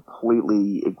just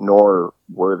completely ignore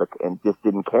and just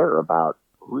didn't care about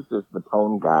who's this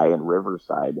Matone guy in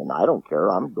Riverside, and I don't care,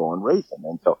 I'm going racing.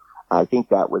 And so I think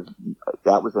that was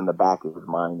in the back of his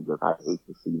mind, because I hate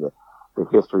to see the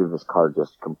history of this car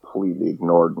just completely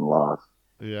ignored and lost.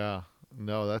 Yeah.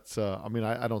 No, that's,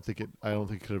 I don't think it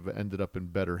could have ended up in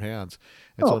better hands.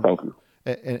 And thank you.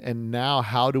 And now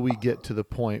how do we get to the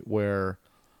point where,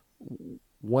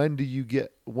 when do you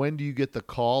get the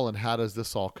call, and how does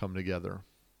this all come together?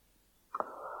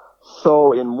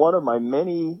 So in one of my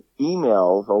many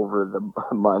emails over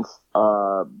the months,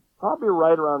 probably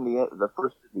right around the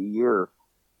first of the year,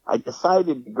 I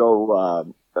decided to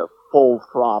go full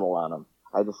throttle on him.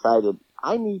 I decided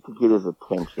I need to get his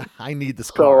attention. I need this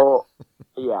car.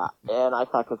 Yeah, and I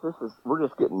thought, because we're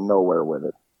just getting nowhere with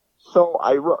it. So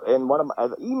I wrote in one of my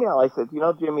email, I said,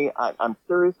 Jimmy, I'm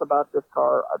serious about this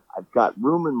car. I've got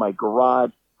room in my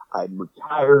garage. I'm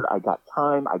retired. I got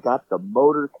time. I got the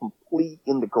motor complete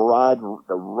in the garage,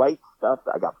 the right stuff.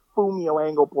 I got Fumio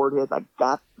angle port heads. I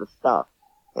got the stuff.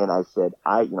 And I said,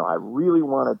 I really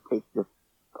want to take this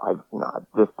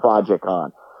project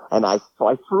on. And so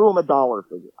I threw him a dollar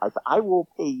figure. I said, I will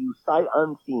pay you sight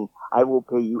unseen. I will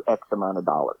pay you X amount of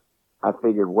dollars. I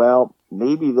figured, well,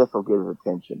 maybe this will get his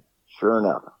attention. Sure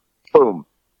enough, boom,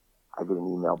 I get an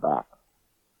email back.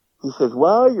 He says,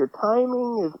 well, your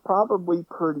timing is probably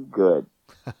pretty good.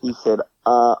 He said,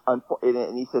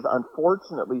 and he says,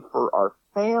 unfortunately for our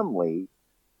family,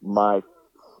 my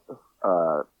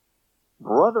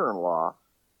brother-in-law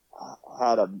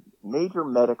had a major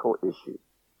medical issue,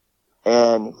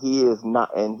 and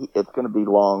it's going to be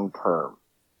long term.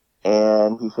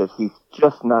 And he says he's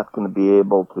just not going to be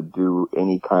able to do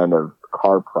any kind of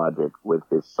car project with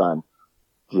his son,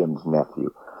 Jim's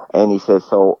nephew. And he says,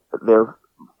 so the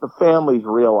family's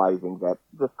realizing that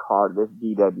this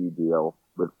VW deal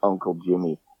with Uncle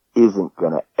Jimmy isn't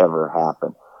going to ever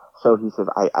happen. So he says,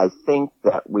 I think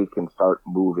that we can start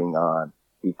moving on,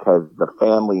 because the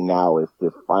family now is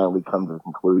just finally come to the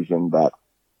conclusion that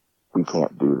we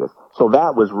can't do this. So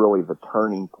that was really the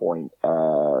turning point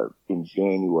in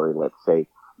January, let's say,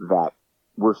 that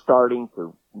we're starting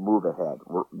to move ahead.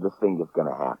 This thing is going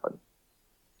to happen.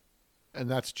 And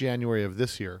that's January of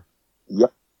this year.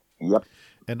 Yep.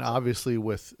 And obviously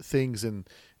with things in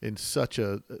such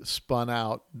a spun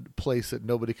out place that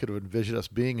nobody could have envisioned us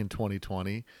being in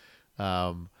 2020,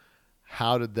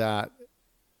 how did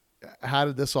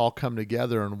this all come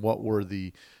together, and what were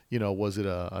the, was it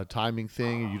a timing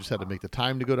thing? You just had to make the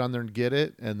time to go down there and get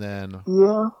it, and then...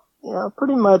 Yeah,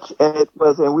 pretty much. And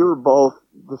we were both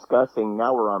discussing,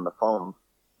 now we're on the phone,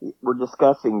 we're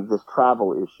discussing this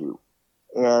travel issue.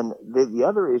 And the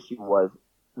other issue was,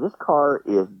 this car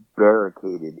is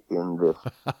barricaded in this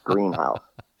greenhouse.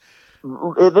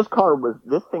 This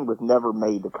thing was never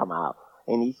made to come out.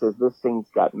 And he says this thing's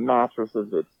got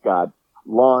mattresses, it's got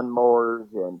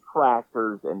lawnmowers and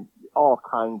tractors and all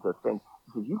kinds of things.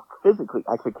 He says,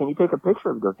 I said, can you take a picture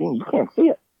of it? He goes, Dean, you can't see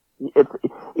it.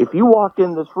 If you walked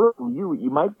in this room, you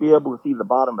might be able to see the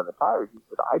bottom of the tires. He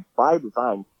said, by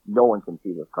design, no one can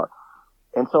see this car.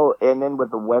 And then with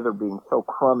the weather being so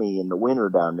crummy in the winter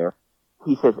down there,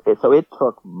 he says, so it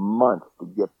took months to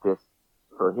get this,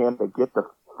 for him to get the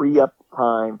free up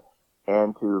time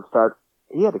and to start.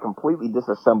 He had to completely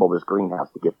disassemble this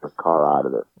greenhouse to get this car out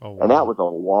of it. Oh, wow. And that was a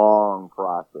long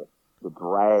process to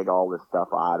drag all this stuff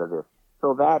out of this.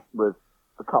 So that was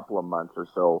a couple of months or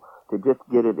so to just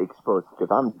get it exposed, because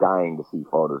I'm dying to see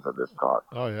photos of this car.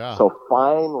 Oh, yeah. So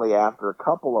finally, after a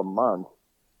couple of months,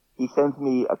 he sends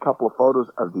me a couple of photos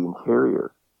of the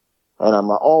interior. And I'm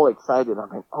all excited. I'm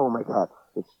like, oh my God,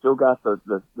 it's still got the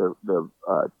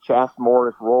Chasse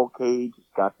Morris roll cage.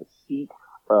 It's got the seat,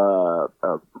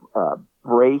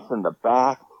 brace in the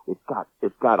back.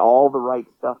 It's got all the right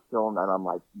stuff still. And I'm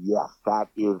like, yes, that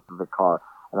is the car.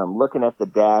 And I'm looking at the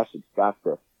dash. It's got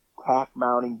the tack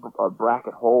mounting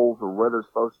bracket holes or where they're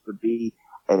supposed to be.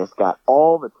 And it's got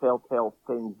all the telltale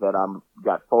things that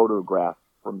got photographed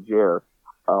from Jer.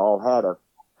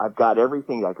 I've got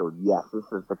everything. I go, yes, this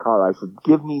is the car. I said,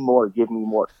 give me more.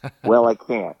 Well, I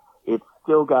can't. It's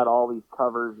still got all these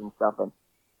covers and stuff. And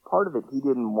part of it, he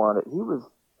didn't want it. He was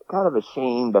kind of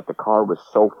ashamed that the car was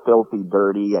so filthy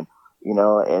dirty and,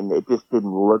 and it just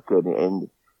didn't look good. And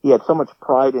he had so much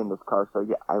pride in this car. So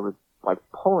yeah, I was like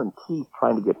pulling teeth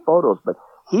trying to get photos, but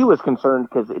he was concerned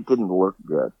because it didn't look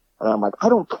good. And I'm like, I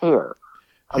don't care.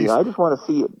 I just want to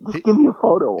see it. Just give me a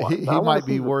photo. He might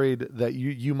be worried that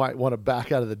you might want to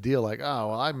back out of the deal. Like, oh,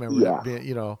 well, I remember it being,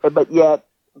 you know. But yet,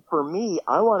 for me,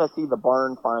 I want to see the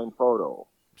barn find photo.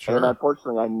 Sure. And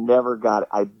unfortunately, I never got it.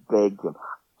 I begged him,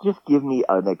 just give me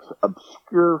an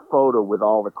obscure photo with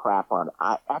all the crap on it.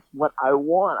 That's what I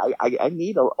want. I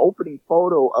need an opening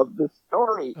photo of this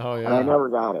story. Oh, yeah. And I never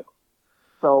got it.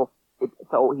 So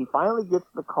he finally gets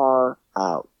the car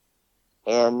out.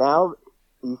 And now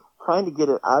he's trying to get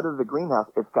it out of the greenhouse.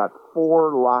 It's got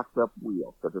 4 locked up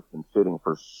wheels because it's been sitting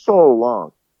for so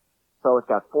long. So it's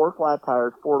got 4 flat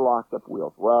tires, 4 locked up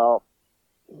wheels. Well,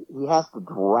 he has to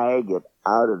drag it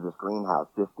out of this greenhouse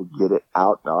just to get it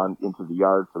out on into the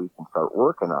yard so he can start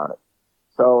working on it.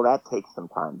 So that takes some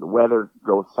time. The weather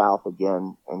goes south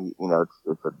again, and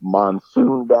it's a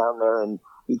monsoon down there, and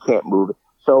he can't move it.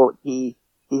 So he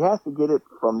has to get it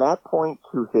from that point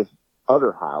to his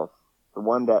other house, the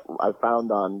one that I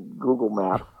found on Google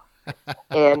Maps,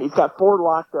 and he's got 4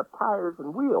 locked up tires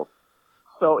and wheels.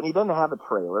 So, and he doesn't have a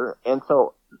trailer, and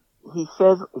so he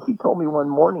told me one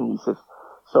morning, he says,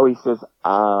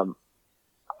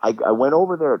 I went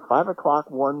over there at 5 o'clock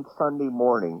one Sunday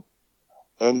morning,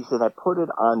 and he said, I put it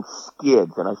on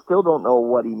skids, and I still don't know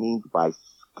what he means by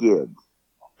skids.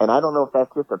 And I don't know if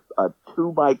that's just a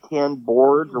 2x10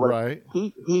 boards or what. Right.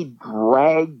 He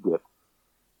dragged it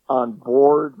on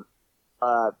boards,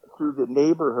 through the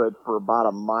neighborhood for about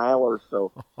a mile or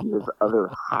so to his other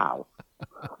house.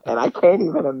 And I can't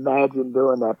even imagine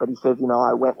doing that. But he says,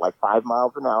 I went like 5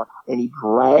 miles an hour, and he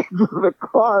dragged the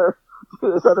car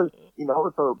to this other,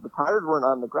 so the tires weren't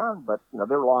on the ground, but,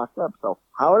 they're locked up. So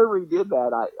however he did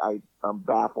that, I'm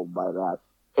baffled by that.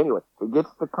 Anyway, he gets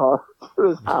the car to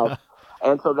his house,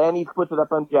 and so then he puts it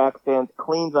up on jack stands,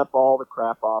 cleans up all the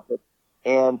crap off it,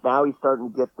 and now he's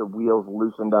starting to get the wheels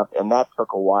loosened up, and that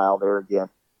took a while there again.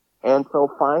 And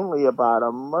so finally, about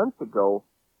a month ago,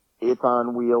 it's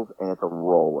on wheels, and it's a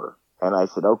roller. And I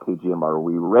said, okay, Jim, are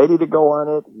we ready to go on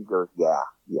it? He goes, yeah,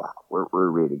 we're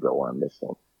ready to go on this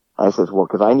thing. I says, well,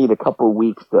 because I need a couple of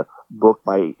weeks to book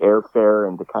my airfare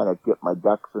and to kind of get my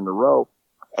ducks in a row.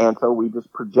 And so we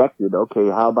just projected, okay,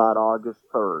 how about August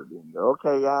 3rd? And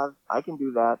okay, yeah, I can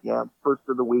do that. Yeah, first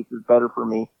of the week is better for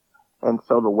me. And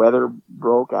so the weather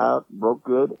broke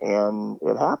good, and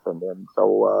it happened. And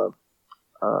so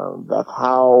that's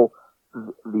how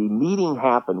the meeting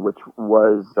happened, which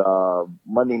was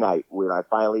Monday night when I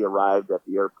finally arrived at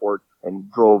the airport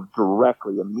and drove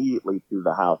immediately to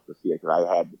the house to see it, because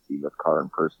I had to see this car in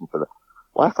person. For the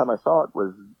last time I saw it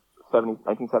was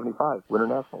 1975 Winter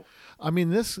Nationals. I mean,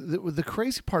 the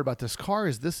crazy part about this car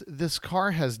is this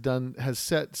car has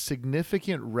set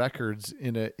significant records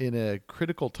in a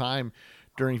critical time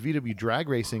during VW drag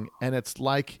racing, and it's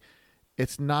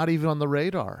not even on the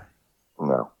radar.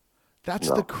 No.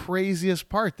 That's the craziest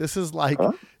part. This is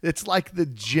it's like the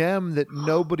gem that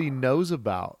nobody knows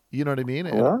about. You know what I mean?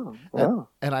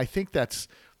 And I think that's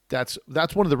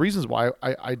one of the reasons why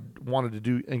I wanted to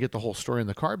do and get the whole story in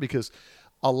the car, because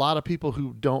a lot of people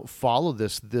who don't follow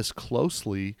this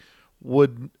closely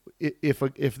would,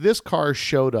 if this car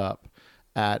showed up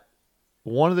at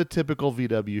one of the typical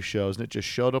VW shows and it just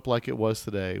showed up like it was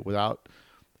today without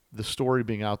the story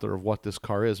being out there of what this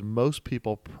car is, most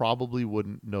people probably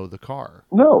wouldn't know the car.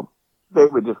 No, they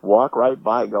would just walk right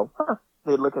by and go, huh.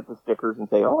 They'd look at the stickers and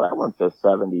say, oh, that one says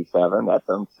 77, that's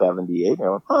on 78. They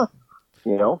went, huh.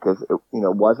 Because it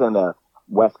wasn't a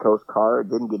West Coast car. It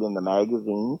didn't get in the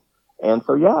magazines. And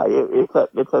so, yeah, it's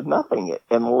a nothing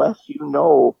unless you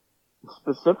know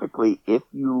specifically. If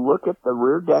you look at the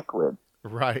rear deck lid,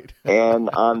 right, and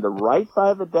on the right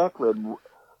side of the deck lid,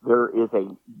 there is a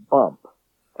bump,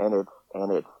 and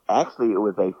it's actually,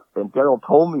 and Daryl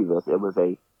told me this, it was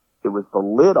the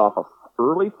lid off a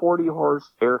early 40 horse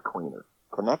air cleaner,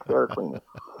 Connect air cleaner,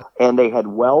 and they had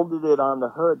welded it on the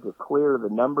hood to clear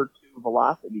the number 2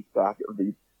 velocity stack of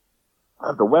the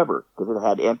Weber,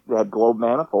 because it had globe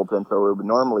manifolds, and so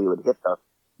normally it would hit the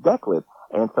deck lid.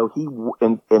 And so he,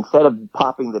 instead of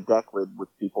popping the deck lid, which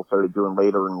people started doing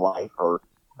later in life,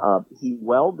 he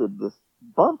welded this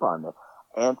bump on it.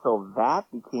 And so that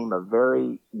became a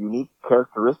very unique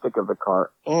characteristic of the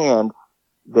car. And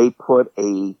they put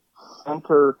a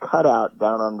center cutout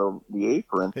down on the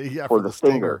apron for the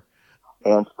Stinger.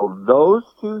 And so those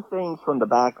 2 things from the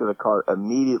back of the car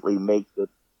immediately makes it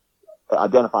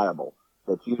identifiable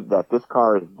that this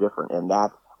car is different. And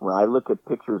that's when I look at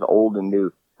pictures old and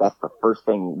new, that's the first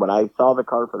thing. When I saw the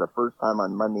car for the first time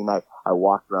on Monday night, I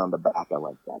walked around the back. I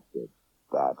like, that's it.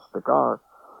 That's the car.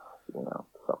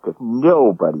 So because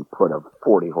nobody put a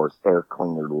 40-horse air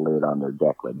cleaner lid on their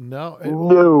deck lid. No,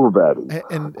 Nobody.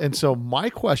 And so my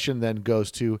question then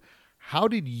goes to, how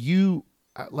did you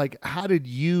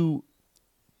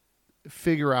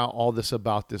figure out all this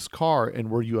about this car,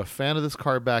 and were you a fan of this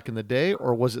car back in the day,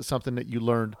 or was it something that you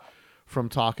learned from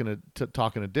talking to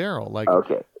Daryl? Like,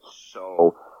 okay,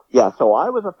 so I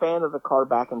was a fan of the car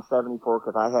back in '74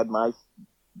 because I had my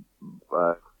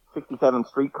 67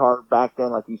 street car back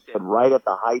then, like you said, right at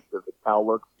the height of the Cal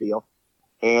Look deal.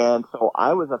 And so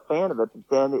I was a fan of it, but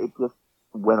then it just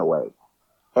went away.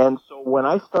 And so when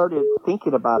I started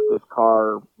thinking about this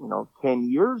car, 10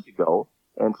 years ago,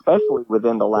 and especially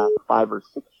within the last 5 or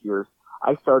 6 years,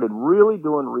 I started really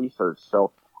doing research.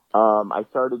 So, I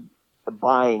started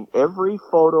buying every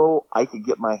photo I could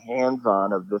get my hands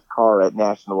on of this car at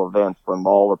national events from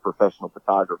all the professional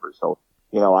photographers. So,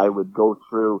 I would go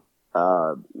through,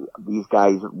 these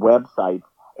guys' websites,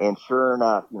 and sure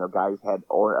enough, guys had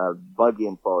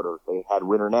bug-in photos. They had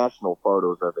Winter National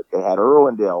photos of it. They had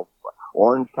Irwindale,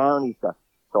 Orange County stuff.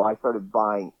 So I started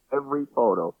buying every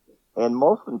photo. And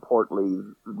most importantly,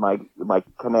 my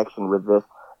connection with this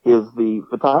is the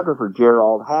photographer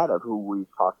Gerald Haddock, who we've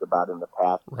talked about in the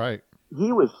past. right.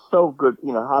 He was so good.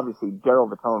 Obviously Daryl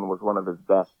Vitone was one of his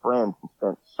best friends and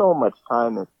spent so much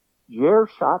time. And Jer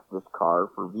shot this car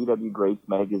for VW Greats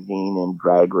magazine and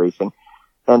drag racing.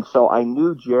 And so I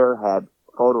knew Jer had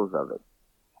photos of it.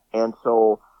 And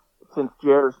so since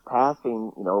Jer's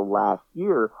passing, last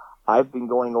year, I've been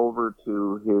going over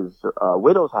to his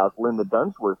widow's house, Linda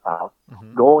Dunsworth's house,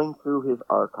 going through his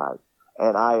archives.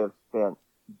 And I have spent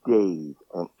days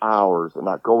and hours and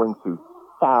not going through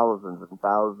thousands and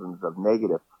thousands of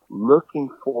negatives looking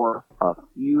for a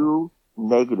few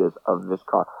negatives of this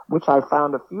car, which I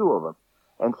found a few of them.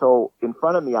 And so in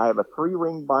front of me, I have a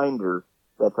 3-ring binder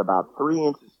that's about 3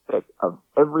 inches thick of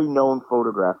every known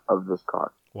photograph of this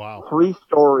car. Wow. 3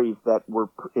 stories that were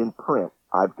in print.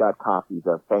 I've got copies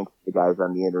of, thanks to the guys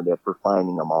on the internet for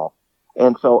finding them all.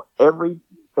 And so every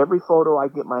photo I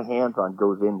get my hands on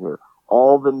goes in here.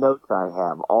 All the notes I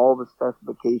have, all the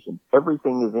specifications,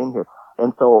 everything is in here.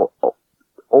 And so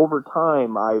over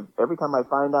time, every time I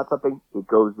find out something, it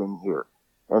goes in here.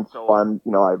 And so I'm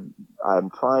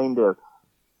trying to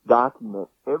document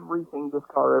everything this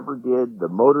car ever did, the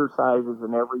motor sizes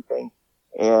and everything.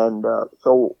 And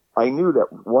so I knew that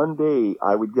one day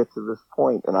I would get to this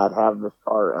point and I'd have this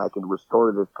car and I could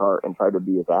restore this car and try to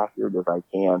be as accurate as I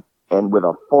can and with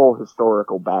a full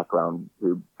historical background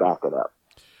to back it up.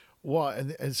 Well,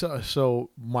 and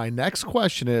so my next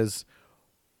question is,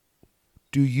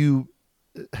 do you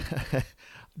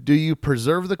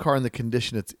preserve the car in the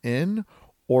condition it's in,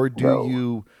 or do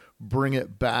you bring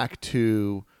it back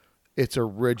to its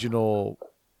original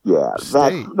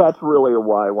state? That's really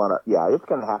why I want to. Yeah, it's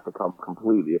going to have to come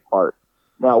completely apart.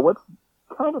 Now, what's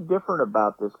kind of different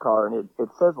about this car, and it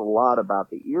says a lot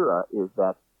about the era, is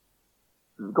that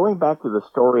going back to the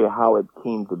story of how it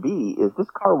came to be, is this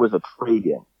car was a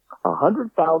trade-in.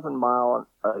 100,000-mile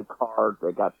car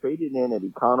that got traded in at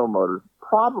Econo Motors,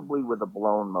 probably with a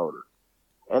blown motor.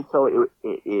 And so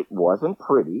it wasn't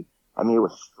pretty. I mean, it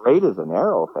was straight as an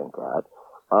arrow, thank God.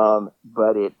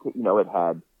 But it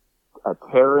had a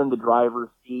tear in the driver's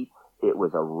seat. It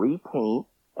was a repaint.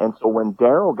 And so when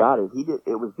Daryl got it,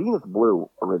 it was Venus Blue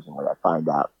originally, I find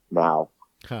out now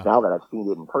that I've seen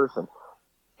it in person.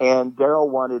 And Daryl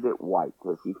wanted it white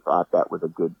because he thought that was a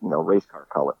good, race car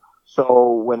color.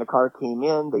 So when the car came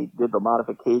in, they did the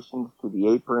modifications to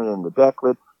the apron and the deck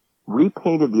lid,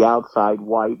 repainted the outside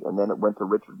white, and then it went to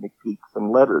Richard McPeaks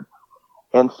and lettered.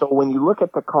 And so when you look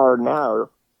at the car now,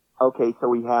 okay, so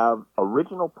we have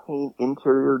original paint,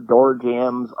 interior door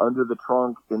jambs under the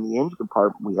trunk. In the engine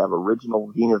compartment, we have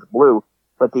original Venus Blue,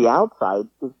 but the outside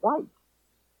is white.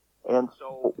 And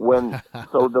so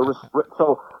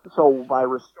so by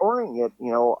restoring it,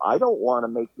 I don't want to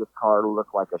make this car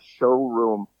look like a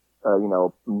showroom,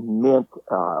 mint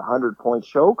 100-point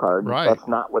show car. Right. That's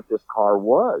not what this car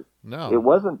was. No, it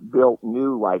wasn't built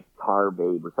new like Tar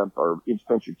Babe or something, or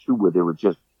Inch-Venture 2, where they were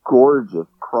just gorgeous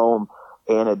chrome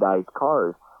anodized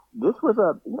cars. This was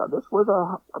a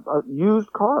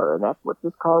used car, and that's what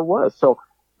this car was. So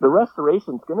the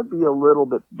restoration is going to be a little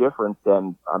bit different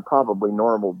than I'm probably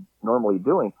normally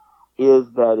doing.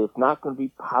 Is that it's not going to be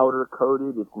powder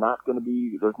coated. There's not going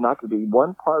to be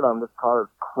one part on this car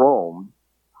chromed.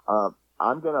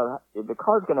 The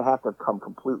car's going to have to come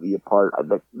completely apart.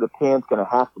 The pan's going to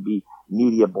have to be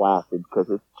media blasted because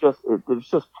there's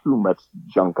just too much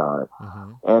junk on it.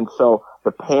 Mm-hmm. And so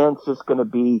the pan's just going to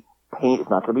be paint. It's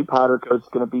not going to be powder coated. It's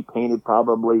going to be painted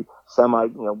probably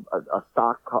a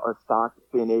stock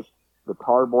finish. The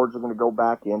tar boards are going to go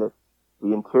back in it.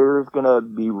 The interior is going to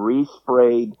be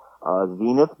resprayed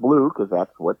Zenith blue, because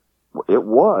that's what it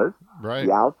was. Right.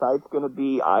 The outside's going to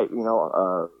be,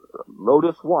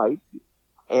 Lotus white.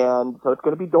 And so it's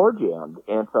going to be door jammed.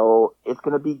 And so it's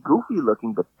going to be goofy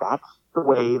looking, but that's the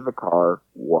way the car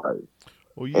was.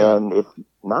 Well, yeah. And it's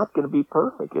not going to be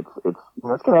perfect. It's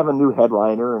going to have a new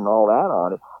headliner and all that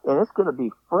on it. And it's going to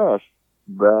be fresh,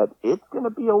 but it's going to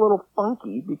be a little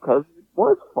funky because it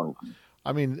was funky.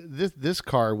 I mean, this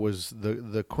car was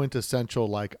the quintessential,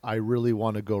 like, I really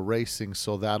want to go racing,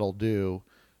 so that'll do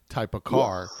type of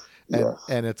car. Yes.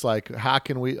 And it's like, how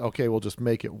can we'll just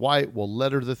make it white. We'll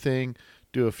letter the thing,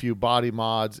 do a few body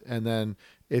mods. And then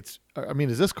is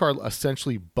this car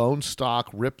essentially bone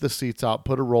stock, rip the seats out,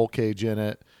 put a roll cage in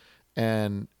it,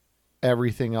 and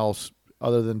everything else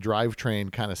other than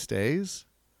drivetrain kind of stays?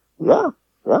 Yeah.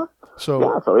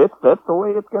 So that's the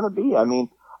way it's going to be. I mean,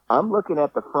 I'm looking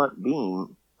at the front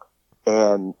beam,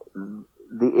 and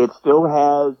it still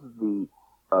has the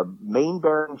main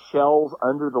bearing shells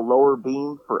under the lower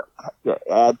beam to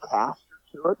add caster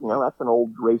to it. That's an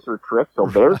old racer trick. So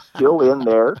they're still in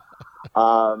there.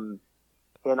 And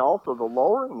also the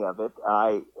lowering of it,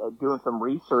 doing some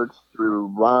research through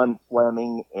Ron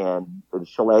Fleming and the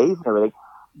Chalets and everything.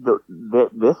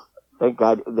 Thank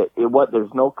God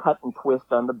there's no cut and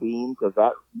twist on the beam, because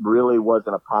that really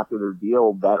wasn't a popular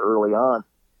deal that early on.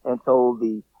 And so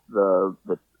the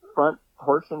front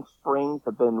torsion springs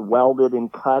have been welded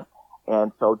and cut.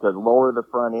 And so to lower the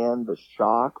front end, the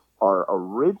shocks are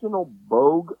original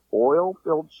Bogue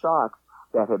oil-filled shocks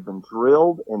that have been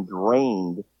drilled and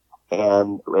drained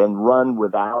and run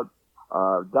without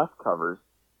dust covers.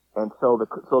 And so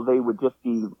they would just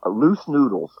be loose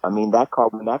noodles. I mean,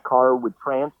 when that car would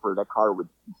transfer, that car would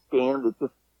stand. It's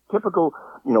just typical,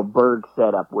 Berg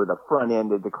setup, where the front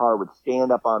end of the car would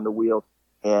stand up on the wheel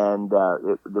and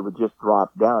it would just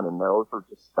drop down. And those were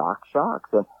just stock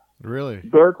shocks. And really,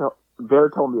 Bear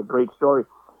told me a great story.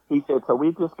 He said, so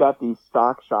we just got these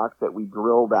stock shocks that we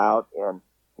drilled out, and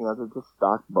they're just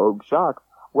stock Bogue shocks.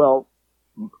 Well,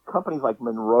 companies like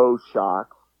Monroe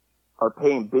Shocks are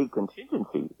paying big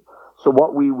contingencies. So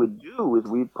what we would do is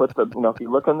we'd put if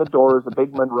you look on the door, there's a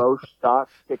big Monroe stock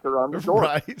sticker on the door.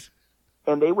 Right.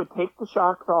 And they would take the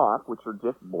shocks off, which are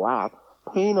just black,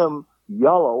 paint them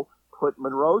yellow, put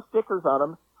Monroe stickers on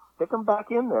them, stick them back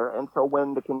in there. And so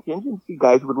when the contingency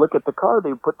guys would look at the car,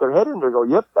 they would put their head in there and go,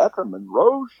 yep, that's a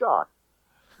Monroe shock.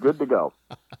 Good to go.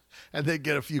 And they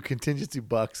get a few contingency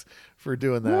bucks for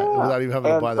doing that without even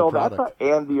having to buy the product.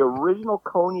 And the original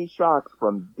Coney shocks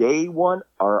from day one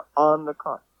are on the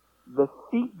car. The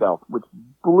seat belt, which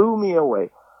blew me away,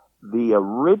 the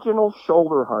original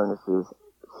shoulder harnesses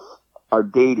are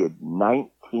dated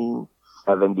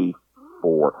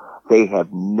 1974. They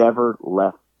have never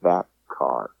left that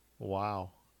car.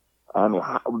 Wow. I mean,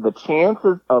 the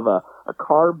chances of a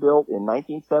car built in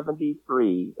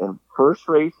 1973 and first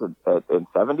race in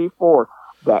 74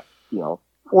 that,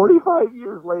 45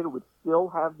 years later would still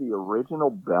have the original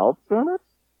belts in it.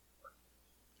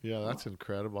 Yeah, that's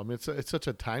incredible. I mean, it's such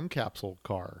a time capsule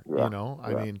car, I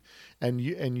mean,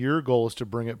 and your goal is to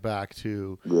bring it back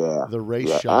to the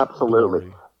race shop. Absolutely.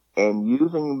 Glory. And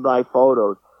using my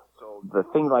photos, so the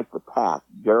thing like the pack,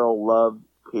 Darrell loved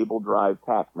cable drive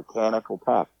pack, mechanical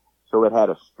pack. So it had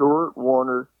a Stuart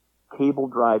Warner cable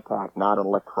drive pack, not an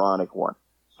electronic one.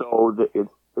 So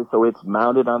it's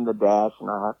mounted on the dash, and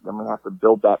I'm going to have to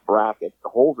build that bracket. The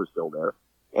holes are still there.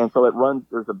 And so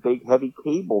there's a big heavy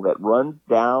cable that runs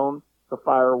down the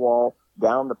firewall,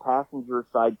 down the passenger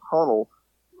side tunnel,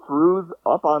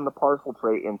 up on the parcel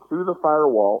tray and through the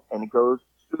firewall, and it goes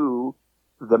to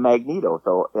the magneto.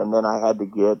 So, and then I had to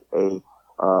get a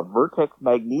Vertex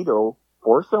magneto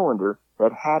 4-cylinder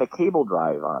that had a cable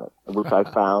drive on it, which I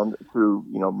found through,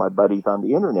 my buddies on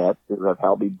the internet who have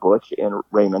helped me, Butch and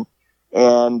Raymond.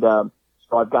 And, so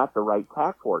I've got the right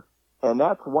tack for it. And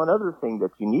that's one other thing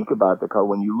that's unique about the car.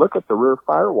 When you look at the rear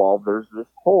firewall, there's this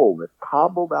hole, this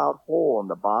cobbled out hole in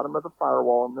the bottom of the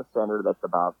firewall in the center that's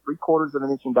about 3/4 of an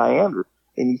inch in diameter.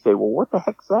 And you say, well, what the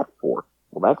heck's that for?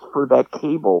 Well, that's for that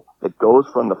cable that goes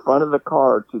from the front of the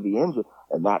car to the engine,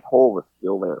 and that hole is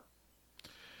still there.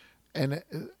 And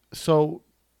so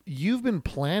you've been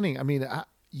planning, to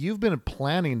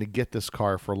get this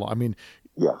car for long. I mean,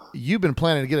 yes. You've been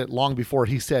planning to get it long before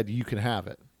he said you can have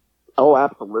it. Oh,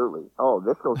 absolutely. Oh,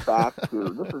 this goes back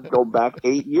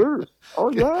 8 years.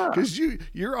 Oh, yeah. Because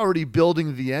you're already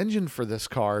building the engine for this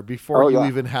car before you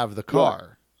even have the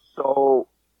car. Yeah. So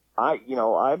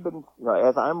I've been,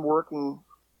 as I'm working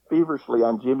feverishly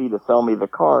on Jimmy to sell me the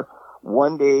car,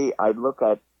 one day I look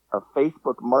at a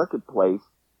Facebook marketplace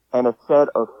and a set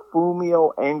of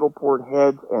Fumio angle port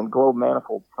heads and globe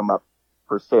manifolds come up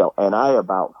for sale, and I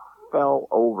about fell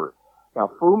over. Now,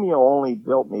 Fumio only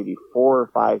built maybe 4 or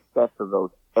 5 sets of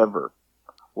those ever.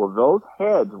 Well, those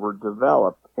heads were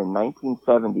developed in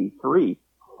 1973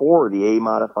 for the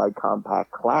A-modified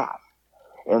compact class.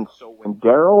 And so when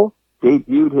Darrell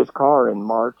debuted his car in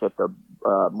March at the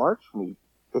March meet,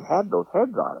 it had those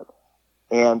heads on it.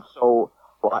 And so,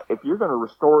 well, if you're going to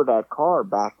restore that car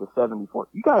back to 74,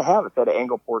 you got to have a set of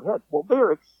angle port heads. Well,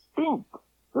 they're extinct.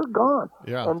 They're gone.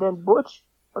 Yeah. And then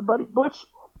my buddy Butch,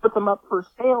 put them up for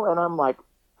sale, and I'm like,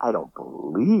 I don't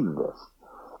believe this.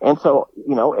 And so,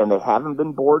 and they haven't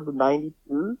been bored to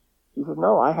 92s. He said,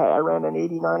 no, I ran an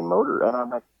 89 motor. And I'm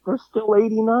like, they're still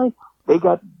 89. They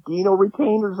got Dino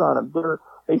retainers on them.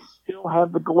 They still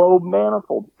have the globe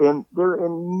manifold, and they're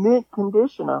in mint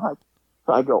condition.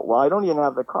 So I go, well, I don't even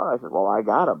have the car. I said, well, I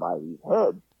gotta buy these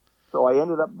heads. So I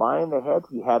ended up buying the heads.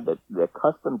 He had the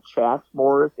custom Chas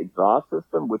Morris exhaust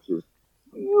system, which is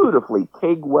beautifully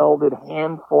TIG welded,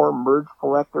 hand formed merge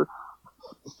collector,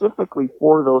 specifically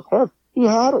for those heads. He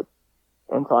had it.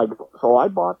 And so I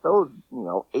bought those,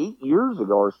 8 years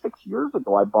ago or 6 years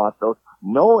ago. I bought those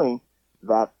knowing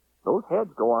that those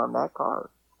heads go on that car.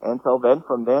 And so then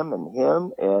from them and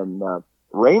him and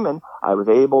Raymond, I was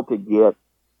able to get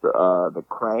the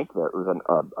crank. That was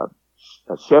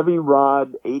a Chevy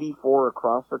rod, 84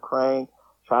 across the crank,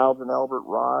 Childs and Albert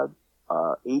rod,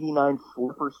 89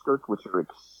 slipper skirts, which are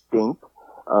extinct.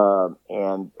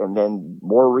 And then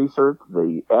more research,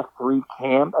 the F3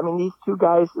 cam. I mean, these two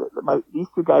guys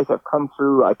have come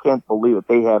through. I can't believe it.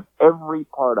 They have every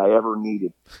part I ever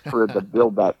needed to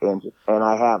build that engine. And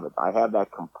I have it. I have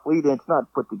that complete. It's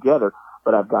not put together,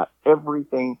 but I've got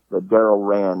everything that Darrell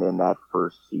ran in that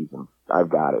first season. I've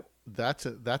got it. That's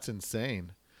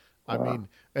insane. Yeah. I mean,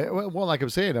 well, like I'm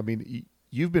saying, I mean,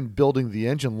 you've been building the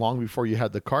engine long before you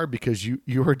had the car because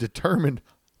you were determined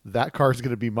that car is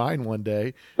going to be mine one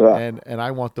day, and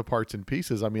I want the parts and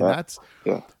pieces. I mean, that's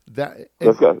that.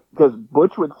 Because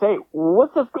Butch would say, well,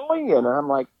 "What's this going in?" And I'm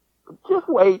like, "Just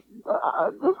wait,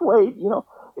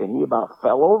 And he about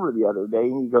fell over the other day,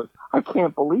 and he goes, "I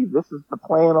can't believe this is the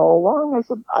plan all along." I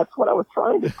said, "That's what I was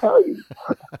trying to tell you."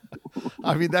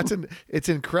 I mean, it's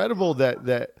incredible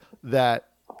that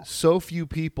so few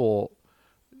people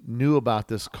knew about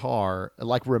this car,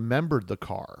 like remembered the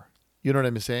car. You know what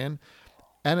I'm saying?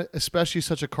 And especially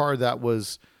such a car that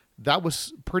was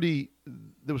pretty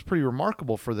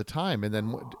remarkable for the time. And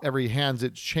then every hands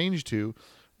it changed to,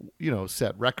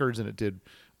 set records, and it did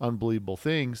unbelievable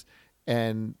things.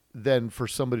 And then for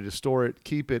somebody to store it,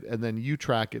 keep it, and then you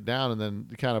track it down, and then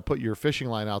kind of put your fishing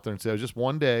line out there and say, just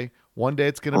one day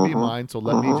it's going to be mine. So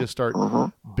let me just start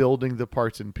building the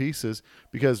parts and pieces,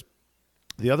 because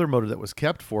the other motor that was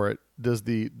kept for it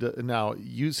now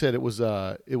you said it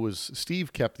was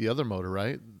Steve kept the other motor,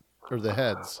 right? Or the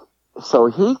heads. So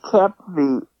he kept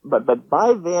but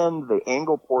by then the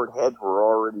angle port heads were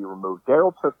already removed.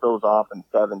 Darrell took those off in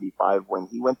 75 when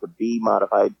he went to B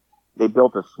modified. They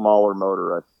built a smaller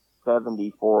motor, a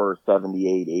 74,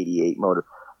 78, 88 motor.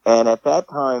 And at that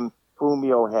time,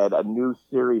 Fumio had a new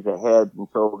series of heads, and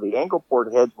so the angle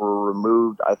port heads were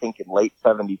removed, I think, in late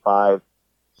 75.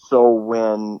 So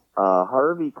when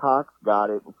Harvey Cox got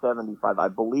it in 75, I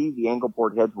believe the angle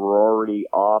port heads were already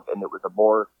off, and it was a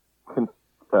more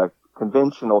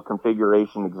conventional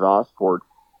configuration exhaust port.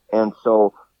 And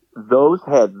so those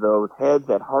heads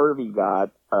that Harvey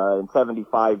got in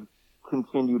 75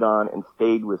 continued on and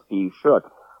stayed with Steve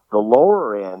Shook. The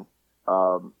lower end,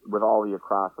 with all the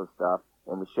Acrosso stuff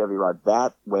and the Chevy rod,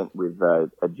 that went with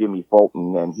Jimmy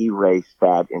Fulton, and he raced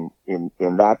that in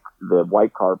that the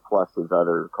white car plus his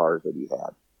other cars that he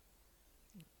had.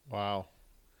 Wow.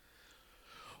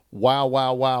 I'm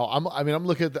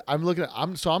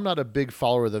not a big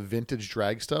follower of the vintage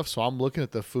drag stuff, so I'm looking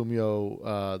at the Fumio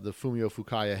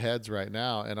Fukaya heads right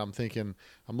now, and I'm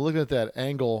looking at that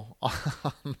angle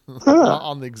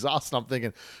on the exhaust, and I'm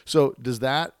thinking, so does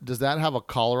that have a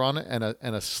collar on it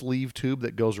and a sleeve tube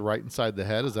that goes right inside the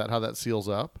head? Is that how that seals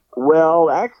up? Well,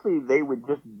 actually, they would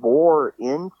just bore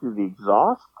into the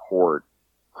exhaust port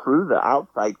through the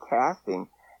outside casting,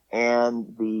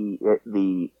 and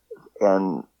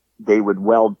they would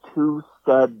weld 2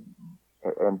 stud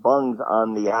and bungs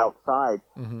on the outside.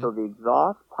 Mm-hmm. So the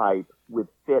exhaust pipe would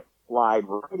slide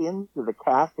right into the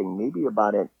casting, maybe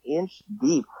about an inch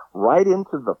deep, right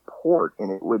into the port, and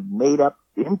it would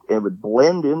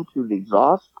blend into the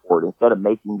exhaust port instead of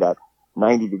making that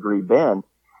 90-degree bend.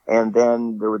 And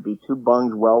then there would be 2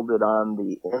 bungs welded on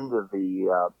the end of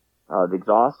the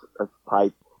exhaust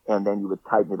pipe, and then you would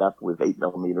tighten it up with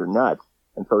 8mm nuts.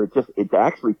 And so it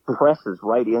actually presses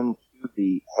right into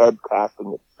the head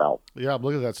casting itself. Yeah, I'm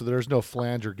looking at that. So there's no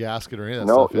flange or gasket or any of that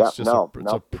No, stuff. It's yeah, just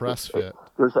no, a press fit.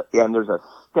 There's a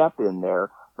step in there,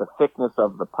 the thickness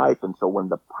of the pipe, and so when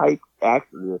the pipe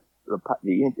actually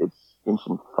it's inch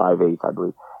and 5/8, I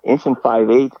believe. Inch and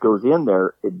 5/8 goes in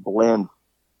there, it blends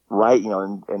right,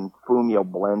 and Fumio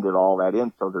blended all that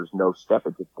in, so there's no step.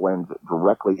 It just blends it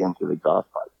directly into the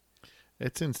exhaust pipe.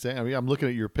 It's insane. I mean, I'm looking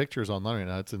at your pictures online right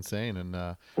now. It's insane,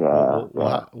 and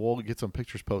we'll get some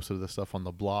pictures posted of this stuff on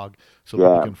the blog so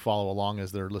people can follow along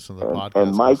as they're listening to the podcast.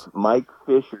 And Mike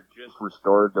Fisher just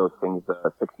restored those things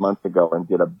 6 months ago and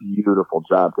did a beautiful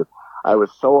job. Because I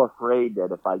was so afraid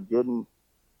that if I didn't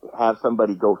have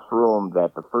somebody go through them,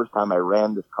 that the first time I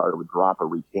ran this car, it would drop a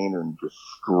retainer and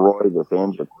destroy this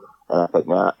engine. And I thought,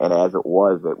 nah, and as it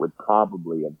was, it would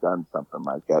probably have done something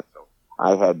like that. So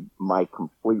I had Mike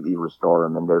completely restore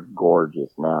them, and they're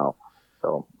gorgeous now.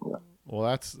 So, yeah. Well,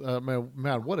 that's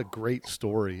man, what a great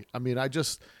story. I mean, I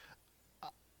just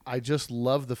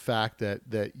love the fact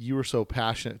that you were so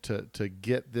passionate to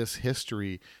get this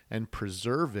history and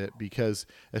preserve it, because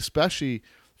especially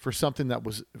for something that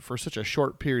was for such a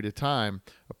short period of time,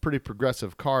 a pretty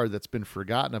progressive car that's been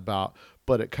forgotten about,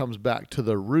 but it comes back to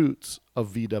the roots of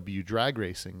VW drag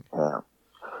racing. Yeah.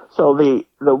 So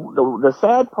the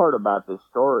sad part about this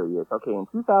story is, okay, in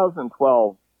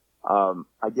 2012, I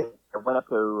went up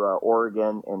to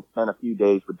Oregon and spent a few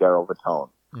days with Darrell Vitone.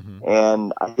 Mm-hmm.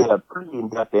 And I did a pretty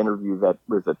in-depth interview that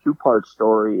was a 2-part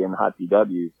story in Hot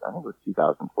VWs. I think it was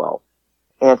 2012.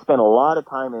 And spent a lot of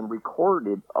time and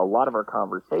recorded a lot of our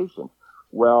conversations.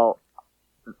 Well,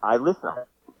 I've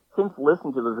since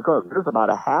listened to the record. There's about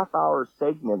a half-hour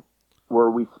segment where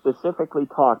we specifically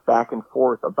talk back and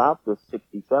forth about this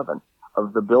 67,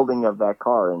 of the building of that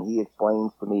car, and he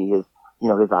explains to me his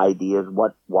ideas,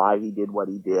 why he did what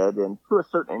he did, and to a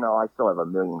certain, I still have a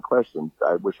million questions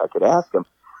I wish I could ask him.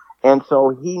 And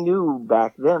so he knew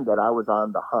back then that I was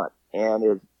on the hunt, and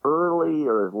as early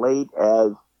or as late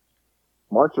as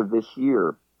March of this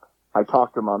year, I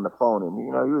talked to him on the phone, and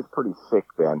he was pretty sick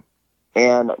then.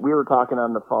 And we were talking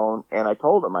on the phone, and I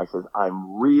told him, I said,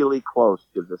 I'm really close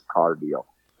to this car deal.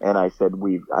 And I said,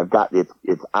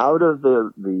 it's out of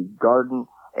the garden,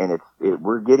 and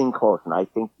we're getting close. And I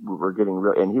think we're getting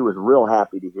real, and he was real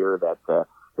happy to hear that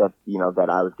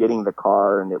I was getting the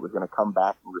car and it was going to come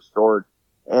back and restored.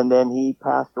 And then he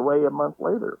passed away a month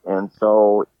later. And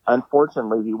so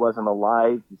unfortunately he wasn't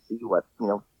alive to see what,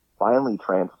 finally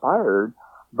transpired,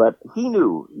 but he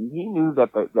knew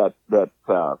that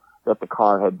the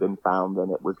car had been found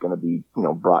and it was going to be,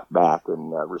 brought back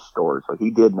and restored. So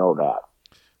he did know that.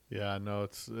 Yeah, no,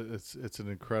 it's an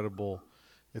incredible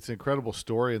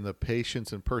story, and the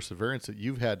patience and perseverance that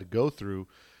you've had to go through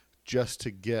just to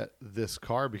get this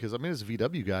car. Because I mean, as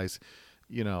VW guys,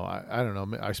 I don't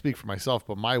know, I speak for myself,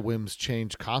 but my whims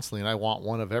change constantly, and I want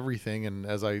one of everything. And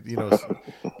as I,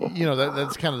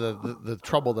 that's kind of the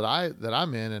trouble that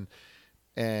I'm in,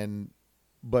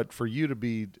 but for you to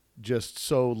be just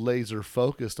so laser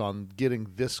focused on getting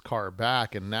this car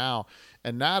back, and now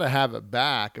to have it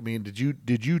back. I mean, did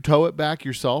you tow it back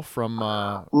yourself from?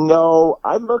 No,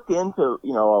 I looked into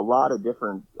a lot of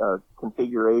different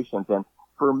configurations, and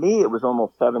for me, it was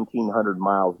almost 1,700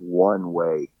 miles one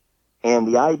way. And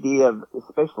the idea of,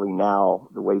 especially now,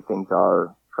 the way things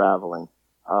are traveling,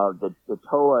 the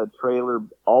tow a trailer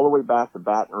all the way back to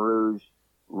Baton Rouge,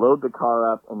 load the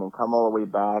car up, and then come all the way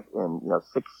back in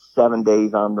 6-7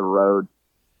 days on the road,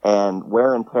 and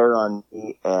wear and tear on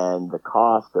me, and the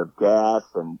cost of gas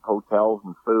and hotels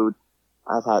and food.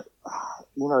 I thought,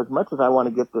 as much as I want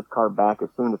to get this car back as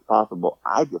soon as possible,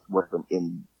 I just wasn't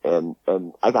in, and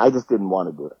I just didn't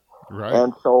want to do it. Right.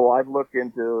 And so I've looked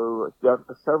into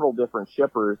several different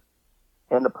shippers,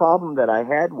 and the problem that I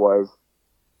had was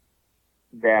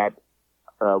that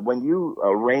when you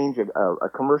arrange a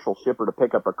commercial shipper to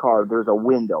pick up a car, there's a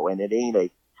window, and it ain't a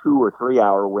 2 or 3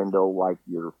 hour window like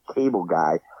your cable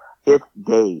guy. It's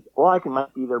days. Well, I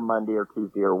might be there Monday or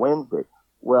Tuesday or Wednesday.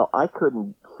 Well, I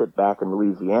couldn't sit back in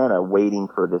Louisiana waiting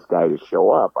for this guy to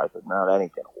show up. I said, no, that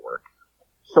ain't going to work.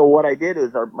 So what I did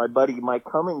is my buddy Mike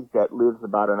Cummings, that lives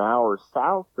about an hour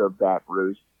south of Baton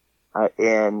Rouge, I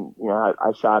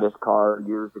shot his car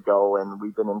years ago, and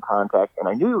we've been in contact, and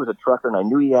I knew he was a trucker, and I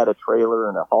knew he had a trailer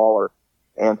and a hauler.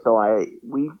 And so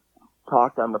we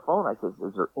talked on the phone. I said,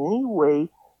 is there any way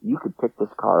you could pick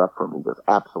this car up for me? He goes,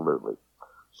 absolutely.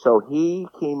 So he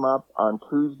came up on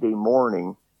Tuesday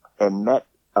morning and met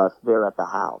us there at the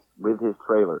house with his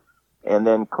trailer. And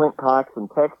then Clint Cox in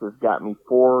Texas got me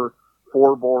four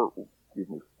bolt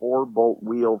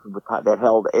wheels that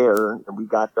held air, and we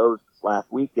got those this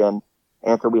last weekend.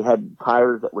 And so we had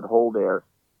tires that would hold air.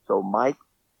 So Mike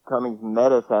Cummings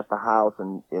met us at the house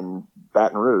in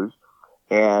Baton Rouge,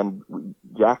 and we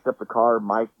jacked up the car.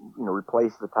 Mike,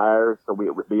 replaced the tires so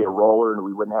it would be a roller and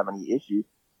we wouldn't have any issues.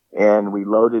 And we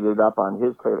loaded it up on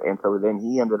his trailer. And so then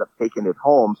he ended up taking it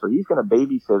home. So he's going to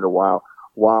babysit a while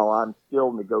I'm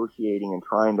still negotiating and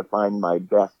trying to find my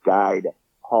best guy to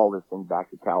haul this thing back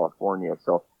to California.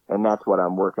 So, and that's what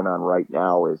I'm working on right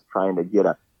now, is trying to get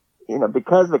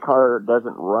because the car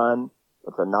doesn't run,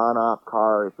 it's a non-op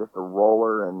car, it's just a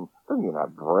roller and doesn't even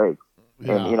have brakes.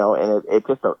 Yeah. And,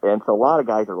 and so a lot of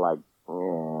guys are like,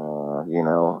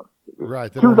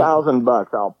 right. $2,000,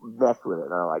 I'll mess with it.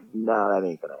 And I'm like, no, that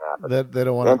ain't going to happen. They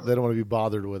don't want to be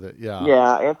bothered with it. Yeah.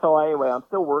 Yeah. And so anyway, I'm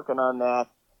still working on that.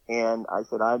 And I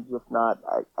said, I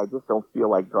just don't feel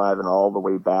like driving all the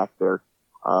way back there.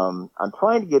 I'm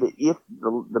trying to get it, if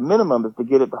the minimum is to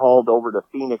get it hauled over to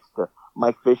Phoenix to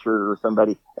Mike Fisher or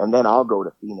somebody, and then I'll go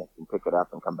to Phoenix and pick it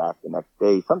up and come back the next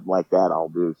day. Something like that I'll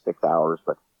do, 6 hours,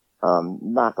 but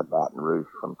not to Baton Rouge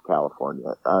from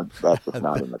California. That's just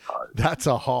not in the cards. That's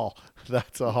a haul.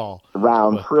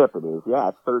 Round trip it is. Yeah,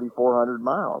 it's 3,400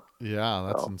 miles. Yeah,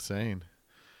 that's insane.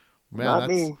 Man, not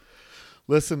me.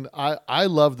 Listen, I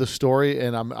love the story,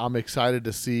 and I'm excited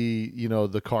to see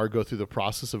the car go through the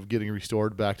process of getting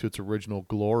restored back to its original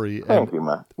glory. Thank you,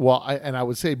 man. Well, I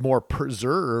would say more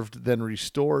preserved than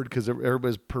restored, because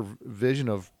everybody's vision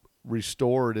of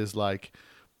restored is like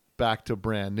back to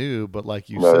brand new. But like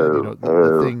you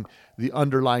said, the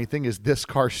underlying thing is this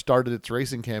car started its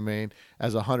racing campaign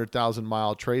as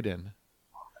 100,000-mile trade-in.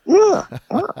 Yeah,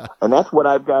 and that's what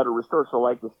I've got to restore. So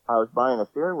like this, I was buying a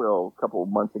steering wheel a couple of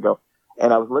months ago.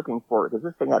 And I was looking for it because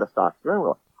this thing had a stock steering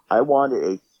wheel. I wanted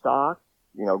a stock,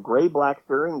 gray-black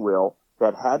steering wheel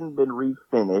that hadn't been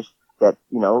refinished, that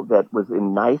was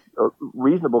in nice,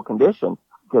 reasonable condition.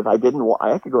 Because I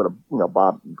could go to,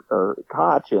 Bob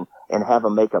Koch and have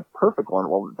him make a perfect one.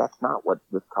 Well, that's not what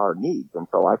this car needs. And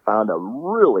so I found a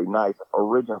really nice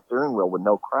original steering wheel with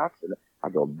no cracks in it. I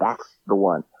go, that's the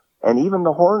one. And even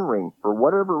the horn ring, for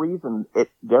whatever reason,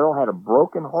 Daryl had a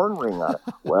broken horn ring on it.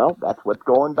 Well, that's what's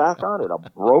going back on it, a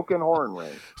broken horn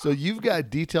ring. So you've got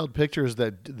detailed pictures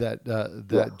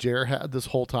that Jer had this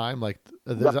whole time? Like,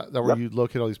 is that where you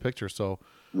look at all these pictures? So,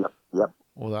 Yep.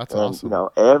 Well, that's awesome.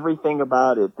 Everything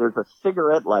about it. There's a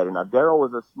cigarette lighter. Now, Daryl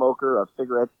was a smoker of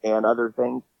cigarettes and other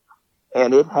things,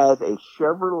 and it has a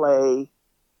Chevrolet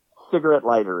cigarette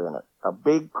lighter in it, a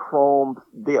big chrome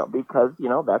deal, because,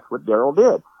 that's what Daryl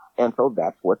did. And so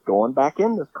that's what's going back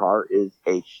in this car is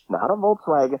not a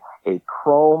Volkswagen, a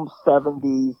chrome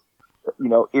 70s,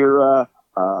 era,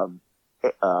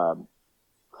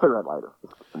 cigarette lighter.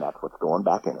 And that's what's going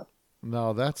back in it.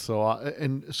 No, that's so,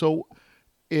 and so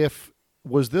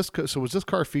was this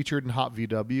car featured in Hot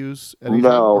VWs?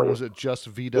 No. Or was it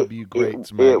just VW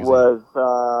Greats magazine? It was,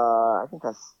 I think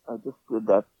I just did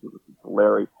that to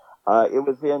Larry. It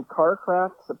was in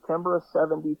CarCraft, September of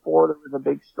 74. There was a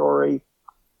big story.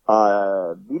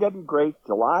 VW Great,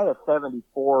 July of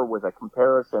 74 was a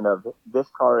comparison of this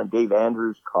car and Dave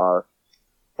Andrews' car.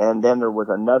 And then there was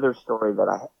another story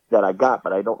that I got,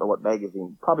 but I don't know what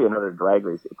magazine, probably another drag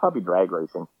racing, probably drag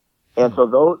racing. And so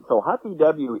Hot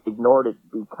VW ignored it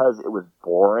because it was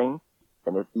boring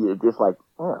and it just like,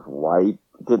 white,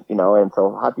 and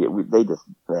so Hot VW, they just,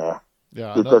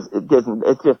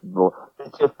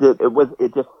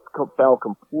 it just fell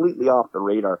completely off the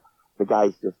radar. The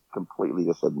guys just completely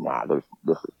just said,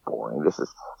 this is boring. This is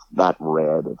not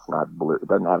red. It's not blue. It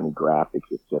doesn't have any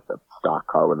graphics. It's just a stock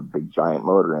car with a big giant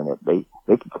motor in it. They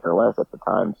could care less at the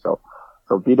time. So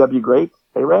VW Greats,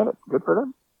 they ran it. Good for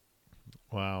them.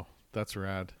 Wow. That's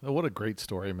rad. Oh, what a great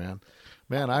story, man.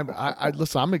 I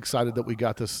listen, I'm excited that we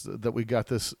got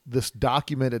this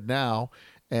documented now,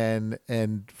 and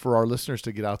for our listeners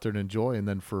to get out there and enjoy, and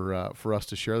then for us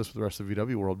to share this with the rest of the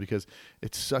VW world, because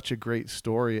it's such a great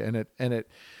story, and it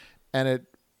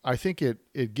I think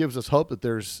it gives us hope that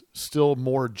there's still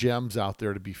more gems out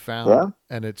there to be found,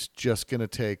 and it's just going to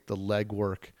take the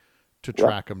legwork to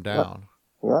track them down.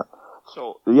 Yeah.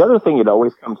 So the other thing that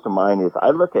always comes to mind is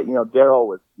I look at, Daryl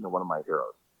was, one of my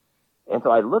heroes. And so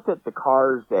I looked at the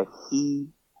cars that he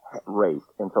raced.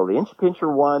 And so the Inch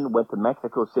Pincher one went to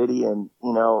Mexico City, and,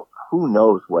 who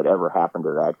knows whatever happened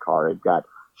to that car. It got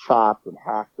chopped and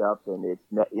hacked up, and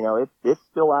it's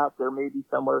still out there maybe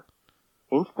somewhere.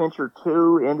 Inch Pincher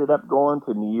 2 ended up going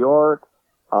to New York.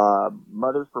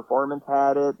 Mother's Performance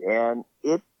had it, and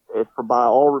by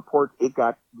all reports, it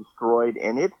got destroyed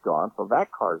and it's gone. So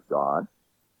that car's gone.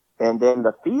 And then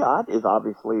the Fiat is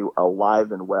obviously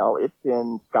alive and well. It's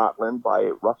in Scotland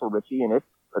by Russell Ritchie, and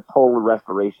a total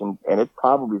restoration, and it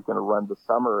probably is going to run this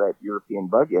summer at European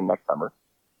Bug-In next summer.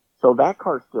 So that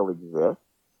car still exists.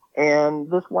 And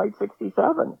this white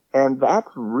 67. And that's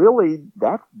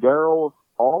Darrell's,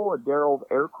 all of Darrell's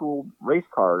air-cooled race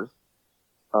cars,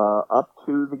 up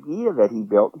to the Ghia that he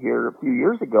built here a few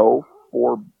years ago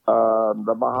for,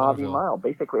 the Mojave Bonneville. Mile,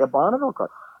 basically a Bonneville car.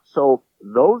 So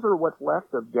those are what's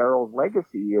left of Darrell's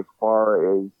legacy as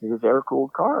far as his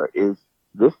air-cooled car is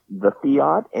the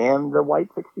Fiat and the white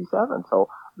 67. So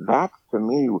that's to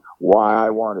me why I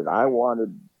wanted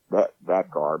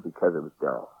that car because it was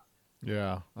Darrell.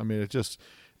 Yeah. I mean,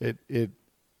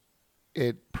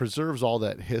 it preserves all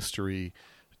that history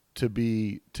to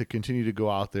continue to go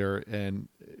out there and,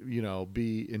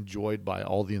 be enjoyed by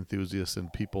all the enthusiasts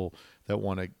and people that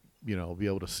want to, be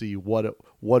able to see what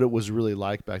it was really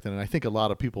like back then. And I think a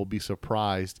lot of people will be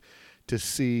surprised to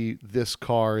see this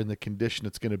car in the condition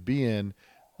it's going to be in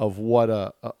of what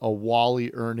a Wally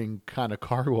earning kind of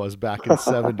car was back in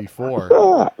 74.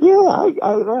 Yeah,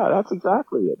 that's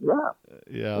exactly it. Yeah.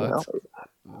 Yeah. That's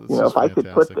if I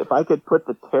could put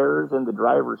the tears in the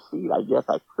driver's seat, I guess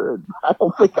I could. I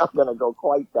don't think I'm going to go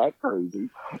quite that crazy.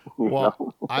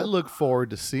 Well, I look forward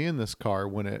to seeing this car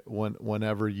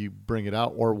whenever you bring it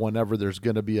out, or whenever there's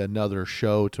going to be another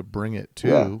show to bring it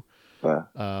to.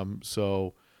 Yeah.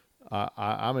 So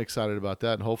I'm excited about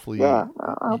that, and hopefully. Yeah,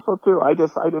 I hope so too. I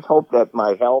just hope that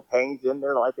my health hangs in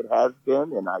there like it has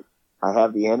been, and I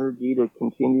have the energy to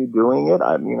continue doing it.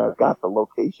 I mean, I've got the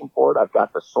location for it. I've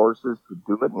got the sources to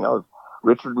do it.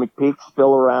 Richard McPeak's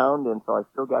still around, and so I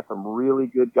still got some really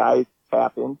good guys to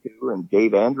tap into, and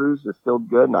Dave Andrews is still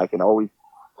good, and I can always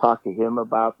talk to him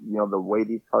about, the way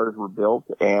these cars were built.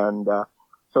 And,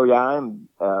 so yeah, I'm,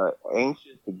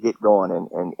 anxious to get going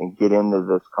and get into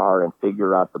this car and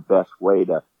figure out the best way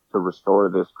to restore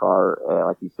this car,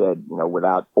 like you said,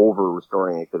 without over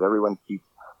restoring it, because everyone keeps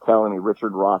telling me,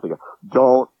 Richard Roth,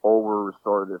 don't over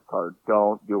restore this car.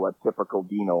 Don't do a typical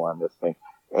Dino on this thing.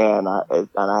 And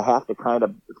I have to kind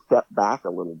of step back a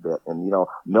little bit and, no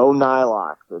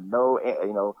Nylox and no,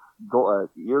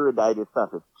 iridite stuff.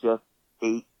 It's just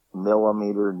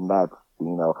 8mm nuts.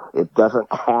 It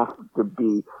doesn't have to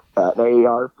be an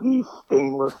ARP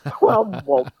stainless 12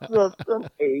 volt, just an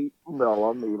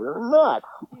 8mm nut.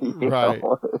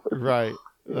 Right.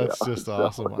 That's just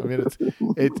awesome. I mean,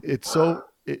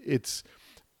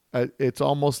 it's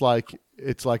almost like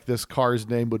this car's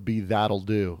name would be That'll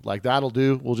Do. Like, that'll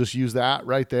do. We'll just use that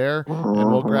right there,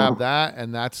 and we'll grab that,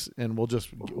 and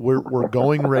we're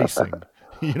going racing.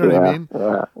 You know what I mean?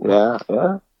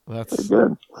 Yeah. That's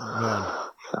good. Man.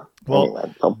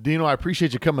 Well, Dino, I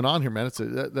appreciate you coming on here, man.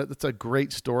 That's a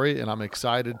great story, and I'm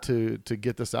excited to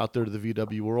get this out there to the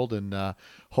VW world, and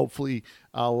hopefully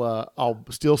I'll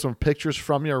steal some pictures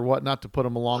from you or whatnot to put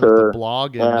them along with the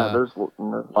blog. And, there's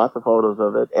lots of photos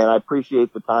of it, and I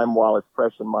appreciate the time while it's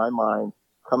fresh in my mind,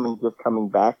 coming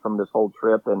back from this whole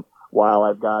trip, and while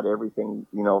I've got everything,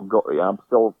 I'm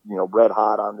still, red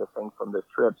hot on this thing from this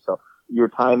trip. So your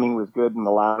timing was good in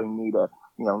allowing me to,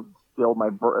 spill my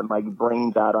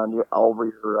brains out over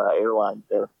your airlines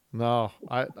there. No,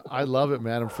 I love it,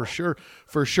 man. And for sure,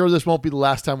 this won't be the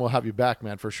last time we'll have you back,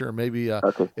 man. For sure. Maybe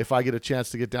if I get a chance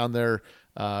to get down there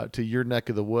to your neck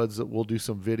of the woods, we'll do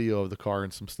some video of the car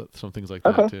and some things like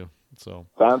that too. So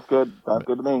sounds good. Sounds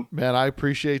good to me, man. I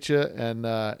appreciate you,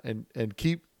 and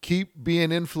keep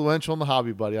being influential in the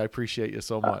hobby, buddy. I appreciate you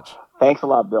so much. Thanks a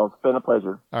lot, Bill. It's been a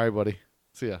pleasure. All right, buddy.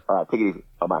 See ya. All right, take it easy.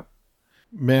 Bye-bye.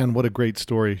 Man, what a great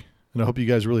story. And I hope you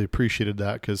guys really appreciated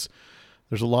that, because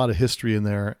there's a lot of history in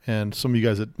there, and some of you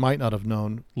guys that might not have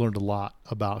known learned a lot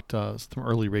about some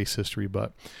early race history.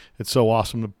 But it's so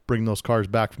awesome to bring those cars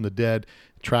back from the dead,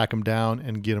 track them down,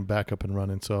 and get them back up and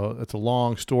running. So it's a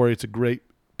long story. It's a great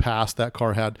past that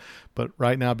car had. But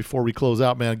right now, before we close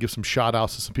out, man, I'll give some shout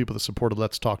outs to some people that supported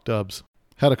Let's Talk Dubs.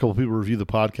 Had a couple people review the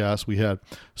podcast. We had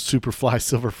Superfly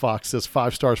Silver Fox says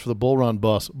 5 stars for the Bull Run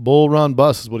Bus. Bull Run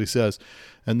Bus is what he says.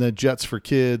 And then Jets for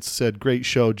Kids said, great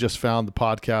show. Just found the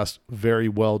podcast very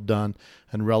well done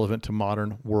and relevant to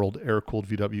modern world air-cooled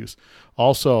VWs.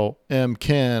 Also, M.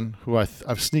 Ken, who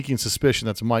I've sneaking suspicion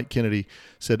that's Mike Kennedy,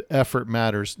 said effort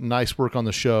matters. Nice work on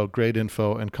the show. Great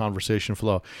info and conversation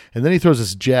flow. And then he throws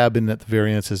this jab in at the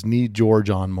very end, says, need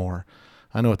George on more.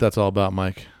 I know what that's all about,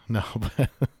 Mike. No, but...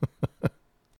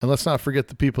 And let's not forget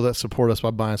the people that support us by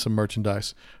buying some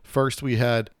merchandise. First, we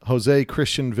had Jose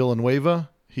Christian Villanueva.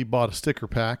 He bought a sticker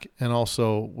pack. And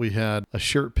also, we had a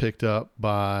shirt picked up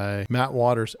by Matt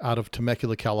Waters out of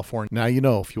Temecula, California. Now,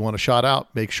 if you want a shout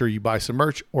out, make sure you buy some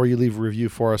merch or you leave a review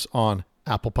for us on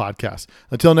Apple Podcasts.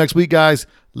 Until next week, guys.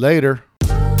 Later.